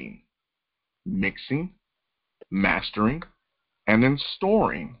 Recording, mixing, mastering, and then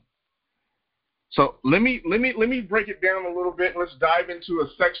storing. So let me break it down a little bit. Let's dive into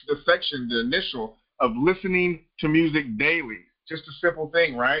the initial of listening to music daily. Just a simple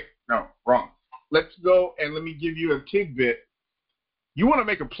thing, right? No, wrong. Let's go and let me give you a tidbit. You want to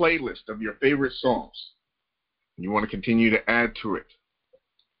make a playlist of your favorite songs. You want to continue to add to it.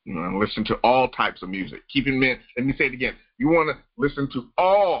 You want to listen to all types of music. Keep in mind, let me say it again. You want to listen to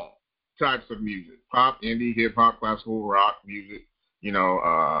all types of music. Pop, indie, hip-hop, classical, rock, music.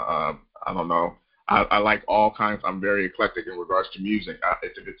 I don't know. I like all kinds. I'm very eclectic in regards to music.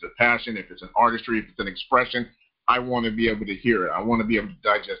 If it's a passion, if it's an artistry, if it's an expression, I want to be able to hear it. I want to be able to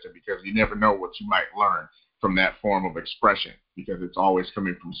digest it, because you never know what you might learn from that form of expression, because it's always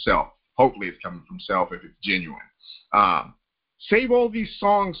coming from self. Hopefully it's coming from self if it's genuine. Save all these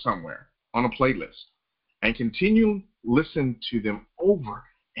songs somewhere on a playlist and continue listen to them over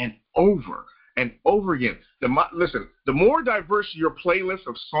and over and over again. Listen, the more diverse your playlist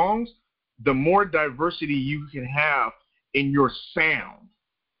of songs, the more diversity you can have in your sound.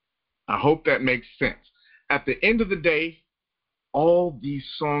 I hope that makes sense. At the end of the day, all these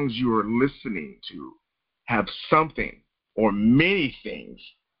songs you are listening to have something or many things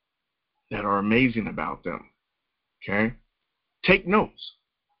that are amazing about them. Okay? Take notes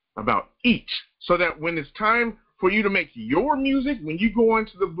about each, so that when it's time for you to make your music, when you go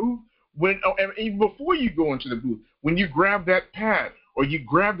into the booth, and even before you go into the booth, when you grab that pad or you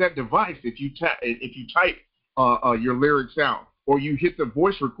grab that device, if you type your lyrics out, or you hit the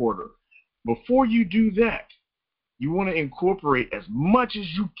voice recorder, before you do that, you want to incorporate as much as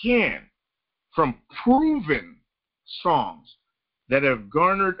you can from proven songs that have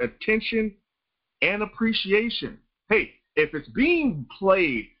garnered attention and appreciation. Hey, if it's being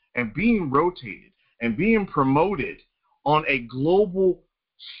played and being rotated and being promoted on a global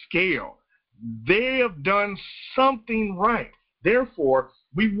scale, they have done something right. Therefore,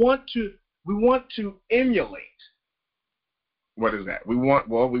 we want to emulate. What is that? We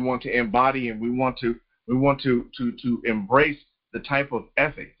want to embody, and we want to embrace the type of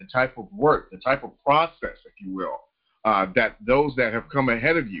ethic, the type of work, the type of process, if you will, that those that have come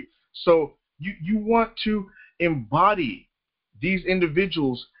ahead of you. So you want to embody these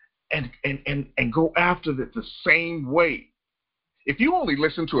individuals and go after it the same way. If you only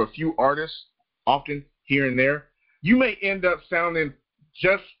listen to a few artists, often here and there, you may end up sounding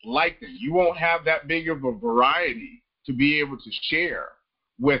just like them. You won't have that big of a variety to be able to share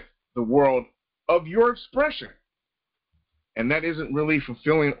with the world of your expression. And that isn't really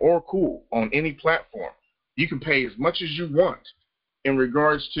fulfilling or cool on any platform. You can pay as much as you want in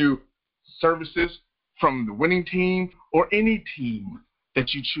regards to services from the winning team or any team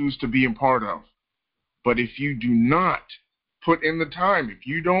that you choose to be a part of. But if you do not put in the time, if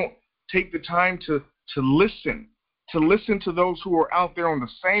you don't take the time to listen to those who are out there on the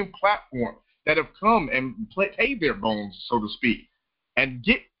same platform that have come and paid their bones, so to speak, and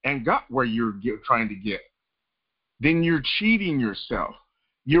got where you're trying to get, then you're cheating yourself.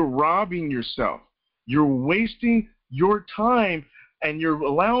 You're robbing yourself. You're wasting your time, and you're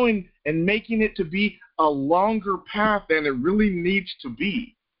allowing and making it to be a longer path than it really needs to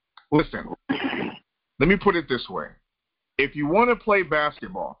be. Listen, let me put it this way. If you want to play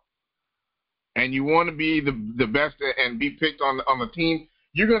basketball and you want to be the best and be picked on the team,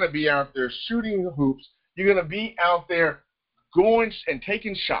 you're going to be out there shooting the hoops. You're going to be out there going and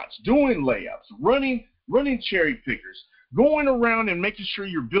taking shots, doing layups, running cherry pickers, going around and making sure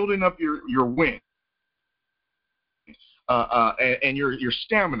you're building up your win and your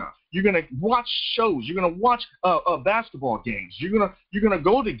stamina. You're going to watch shows. You're going to watch basketball games. You're going to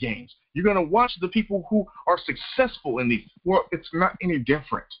go to games. You're going to watch the people who are successful in these. Well, it's not any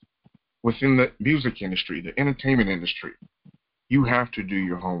different within the music industry, the entertainment industry. You have to do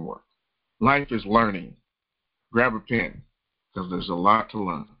your homework. Life is learning. Grab a pen, because there's a lot to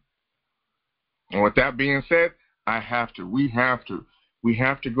learn. And with that being said, We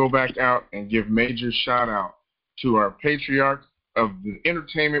have to go back out and give major shout out to our patriarch of the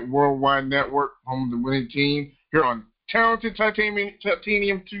Entertainment Worldwide Network, home of the winning team, here on Talented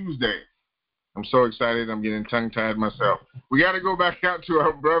Titanium Tuesday. I'm so excited. I'm getting tongue-tied myself. We got to go back out to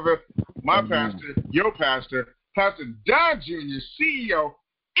our brother, my pastor, your pastor, Pastor Don Jr., CEO,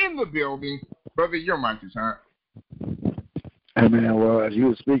 in the building. Brother, your mic is hot. Hey, man, well, as you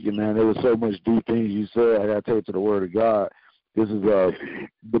were speaking, man, there was so much deep things you said. I got to take it to the Word of God. This is the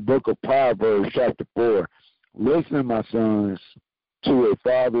book of Proverbs, chapter 4. Listen, my sons, to a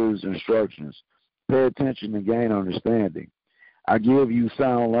father's instructions. Pay attention and gain understanding. I give you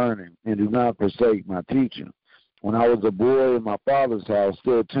sound learning, and do not forsake my teaching. When I was a boy in my father's house,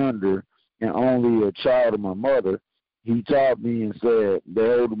 still tender, and only a child of my mother, he taught me and said,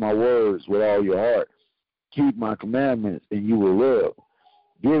 behold my words with all your heart. Keep my commandments, and you will live.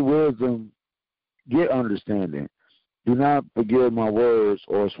 Get wisdom, get understanding. Do not forget my words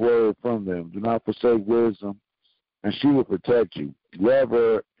or swerve from them. Do not forsake wisdom, and she will protect you. Love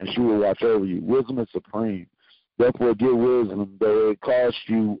her, and she will watch over you. Wisdom is supreme. Therefore, get wisdom, though it costs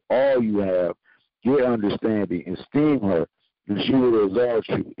you all you have. Get understanding, esteem her, and she will exalt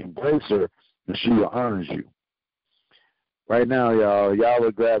you. Embrace her, and she will honor you. Right now, y'all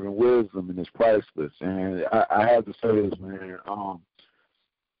are grabbing wisdom, and it's priceless. And I have to say this, man.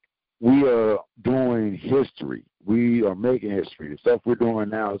 We are doing history. We are making history. The stuff we're doing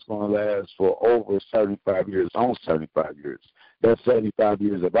now is going to last for over 75 years, almost 75 years. That's 75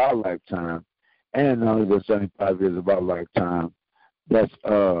 years of our lifetime. And not only the 75 years of our lifetime, that's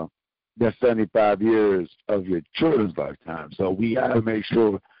 75 years of your children's lifetime. So we got to make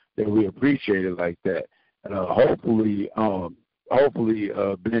sure that we appreciate it like that. Hopefully,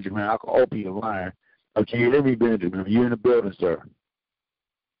 Benjamin, I can open your line. Can you hear me, Benjamin? You're in the building, sir.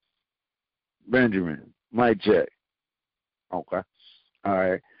 Benjamin, mic check. Okay. All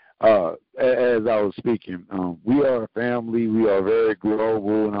right. As I was speaking, we are a family. We are very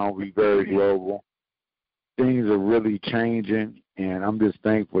global, and I'll be very global. Things are really changing, and I'm just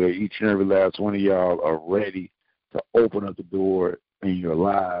thankful that each and every last one of y'all are ready to open up the door in your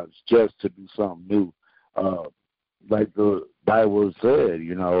lives just to do something new. Like the Bible said,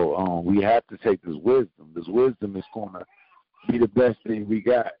 we have to take this wisdom. This wisdom is going to be the best thing we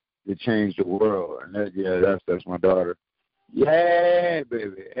got to change the world. And that's my daughter. Yeah,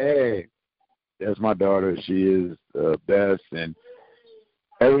 baby. Hey, that's my daughter. She is the best, and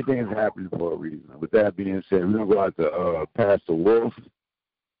everything is happening for a reason. With that being said, we're going to go out to Pastor Wolf.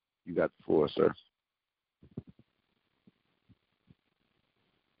 You got the floor, sir.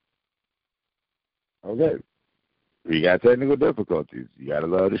 Okay. We got technical difficulties. You got to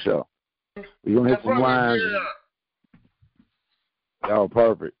love the show. We're going to hit some lines. Oh,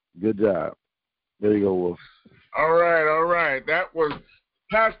 perfect. Good job. There you go, Wolf. All right. That was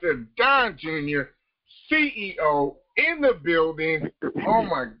Pastor Don Jr., CEO, in the building. Oh,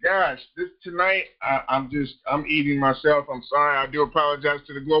 my gosh. Tonight, I'm eating myself. I'm sorry. I do apologize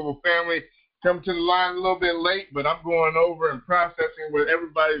to the global family. Come to the line a little bit late, but I'm going over and processing what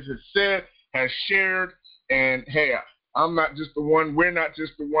everybody has said, has shared. And, hey, I'm not just the one. We're not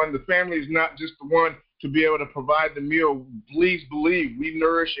just the one. The family is not just the one to be able to provide the meal. Please believe we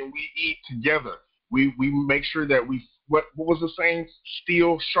nourish and we eat together. We make sure that what was the saying?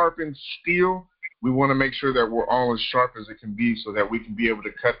 Steel sharpens steel. We want to make sure that we're all as sharp as it can be so that we can be able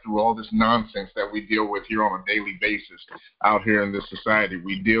to cut through all this nonsense that we deal with here on a daily basis out here in this society.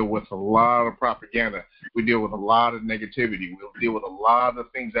 We deal with a lot of propaganda. We deal with a lot of negativity. We'll deal with a lot of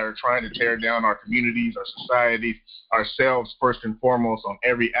things that are trying to tear down our communities, our societies, ourselves first and foremost on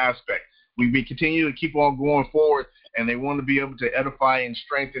every aspect. We continue to keep on going forward, and they want to be able to edify and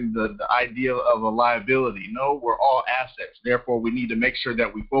strengthen the idea of a liability. No, we're all assets. Therefore, we need to make sure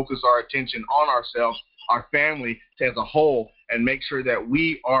that we focus our attention on ourselves, our family as a whole, and make sure that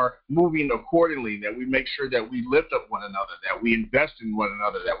we are moving accordingly, that we make sure that we lift up one another, that we invest in one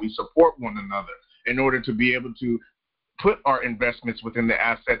another, that we support one another in order to be able to put our investments within the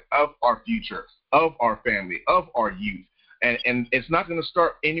asset of our future, of our family, of our youth. And it's not going to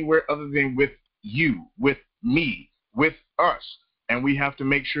start anywhere other than with you, with me, with us. And we have to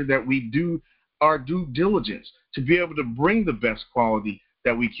make sure that we do our due diligence to be able to bring the best quality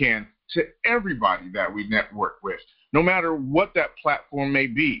that we can to everybody that we network with, no matter what that platform may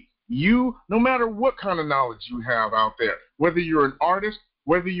be. No matter what kind of knowledge you have out there, whether you're an artist,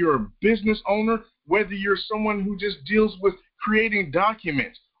 whether you're a business owner, whether you're someone who just deals with creating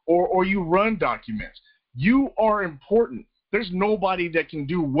documents or you run documents, you are important. There's nobody that can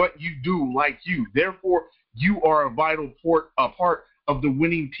do what you do like you. Therefore, you are a vital part of the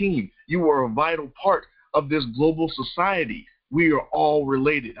winning team. You are a vital part of this global society. We are all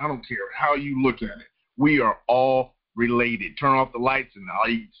related. I don't care how you look at it. We are all related. Turn off the lights and all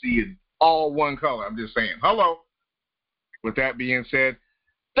you can see is all one color. I'm just saying. Hello. With that being said,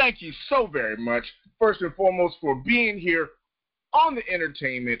 thank you so very much, first and foremost, for being here on the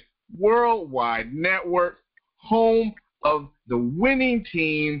Entertainment Worldwide Network, home of the winning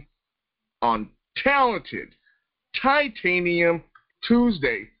team on Talented Titanium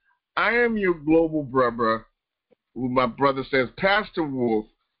Tuesday. I am your global brother, who my brother says, Pastor Wolf.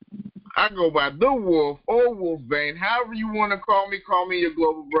 I go by The Wolf or Wolf Vein. However you want to call me your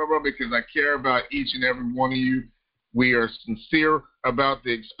global brother, because I care about each and every one of you. We are sincere about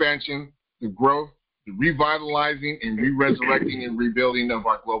the expansion, the growth, the revitalizing and re-resurrecting and rebuilding of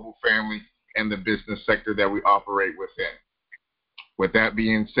our global family and the business sector that we operate within. With that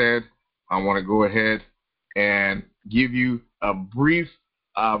being said, I want to go ahead and give you a brief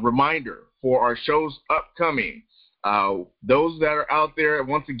reminder for our shows upcoming. Those that are out there,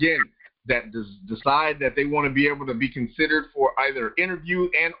 once again, that decide that they want to be able to be considered for either interview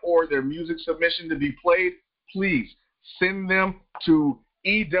and or their music submission to be played, please send them to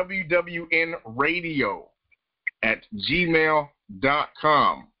EWWNRADIO at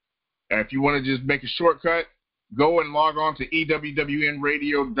gmail.com. If you want to just make a shortcut, go and log on to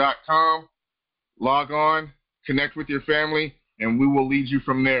EWWNRADIO.com. Log on, connect with your family, and we will lead you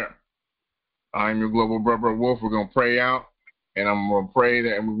from there. I'm your global brother Wolf. We're going to pray out, and I'm going to pray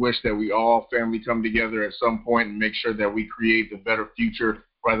that, and we wish that we all family come together at some point and make sure that we create the better future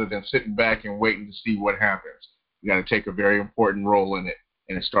rather than sitting back and waiting to see what happens. We got to take a very important role in it,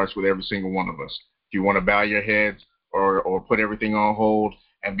 and it starts with every single one of us. If you want to bow your heads or put everything on hold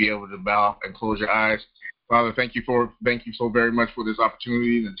and be able to bow and close your eyes, Father, thank you so very much for this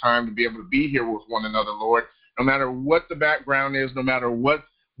opportunity and time to be able to be here with one another, Lord. No matter what the background is, no matter what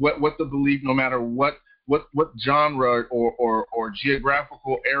the belief, no matter what genre or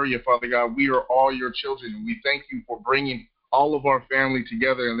geographical area, Father God, we are all your children. And we thank you for bringing all of our family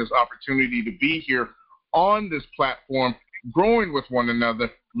together in this opportunity to be here on this platform, growing with one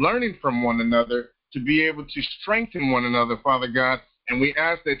another, learning from one another, to be able to strengthen one another, Father God. And we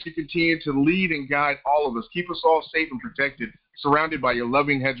ask that you continue to lead and guide all of us. Keep us all safe and protected, surrounded by your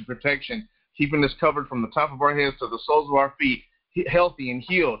loving hedge of protection, keeping us covered from the top of our heads to the soles of our feet, healthy and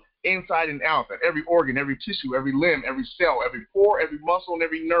healed, inside and out, that every organ, every tissue, every limb, every cell, every pore, every muscle, and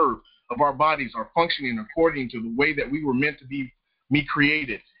every nerve of our bodies are functioning according to the way that we were meant to be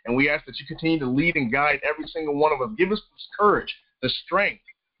created. And we ask that you continue to lead and guide every single one of us. Give us the courage, the strength,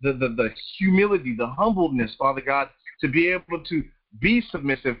 the humility, the humbleness, Father God, to be able to be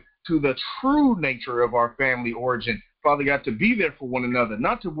submissive to the true nature of our family origin. Father God, to be there for one another,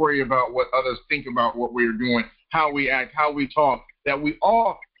 not to worry about what others think about what we're doing, how we act, how we talk, that we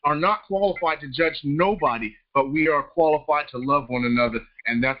all are not qualified to judge nobody, but we are qualified to love one another,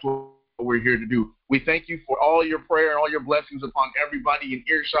 and that's what we're here to do. We thank you for all your prayer and all your blessings upon everybody in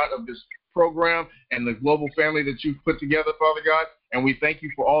earshot of this program and the global family that you've put together, Father God, and we thank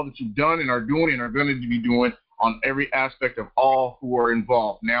you for all that you've done and are doing and are going to be doing on every aspect of all who are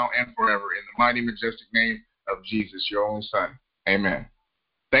involved now and forever. In the mighty, majestic name of Jesus, your only Son. Amen.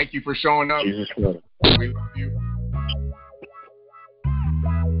 Thank you for showing up. Jesus, we love you.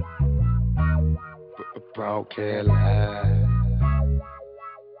 Broadcast live.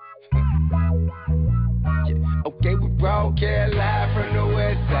 Okay, we broadcast live from the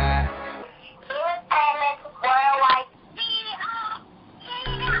west side.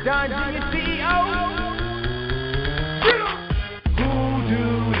 Don Jr. CEO.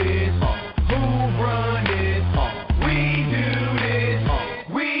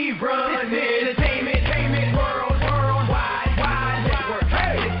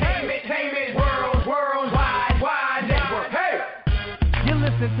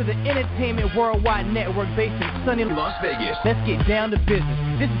 To the Entertainment Worldwide Network based in sunny Las Vegas. Let's get down to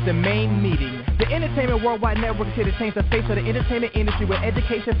business. This is the main meeting. The Entertainment Worldwide Network is here to change the face of the entertainment industry with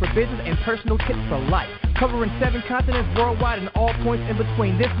education for business and personal tips for life. Covering 7 continents worldwide and all points in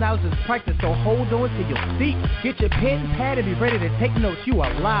between. This knowledge is practice, so hold on to your seat. Get your pen, pad, and be ready to take notes. You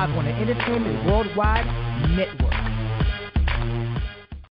are live on the Entertainment Worldwide Network.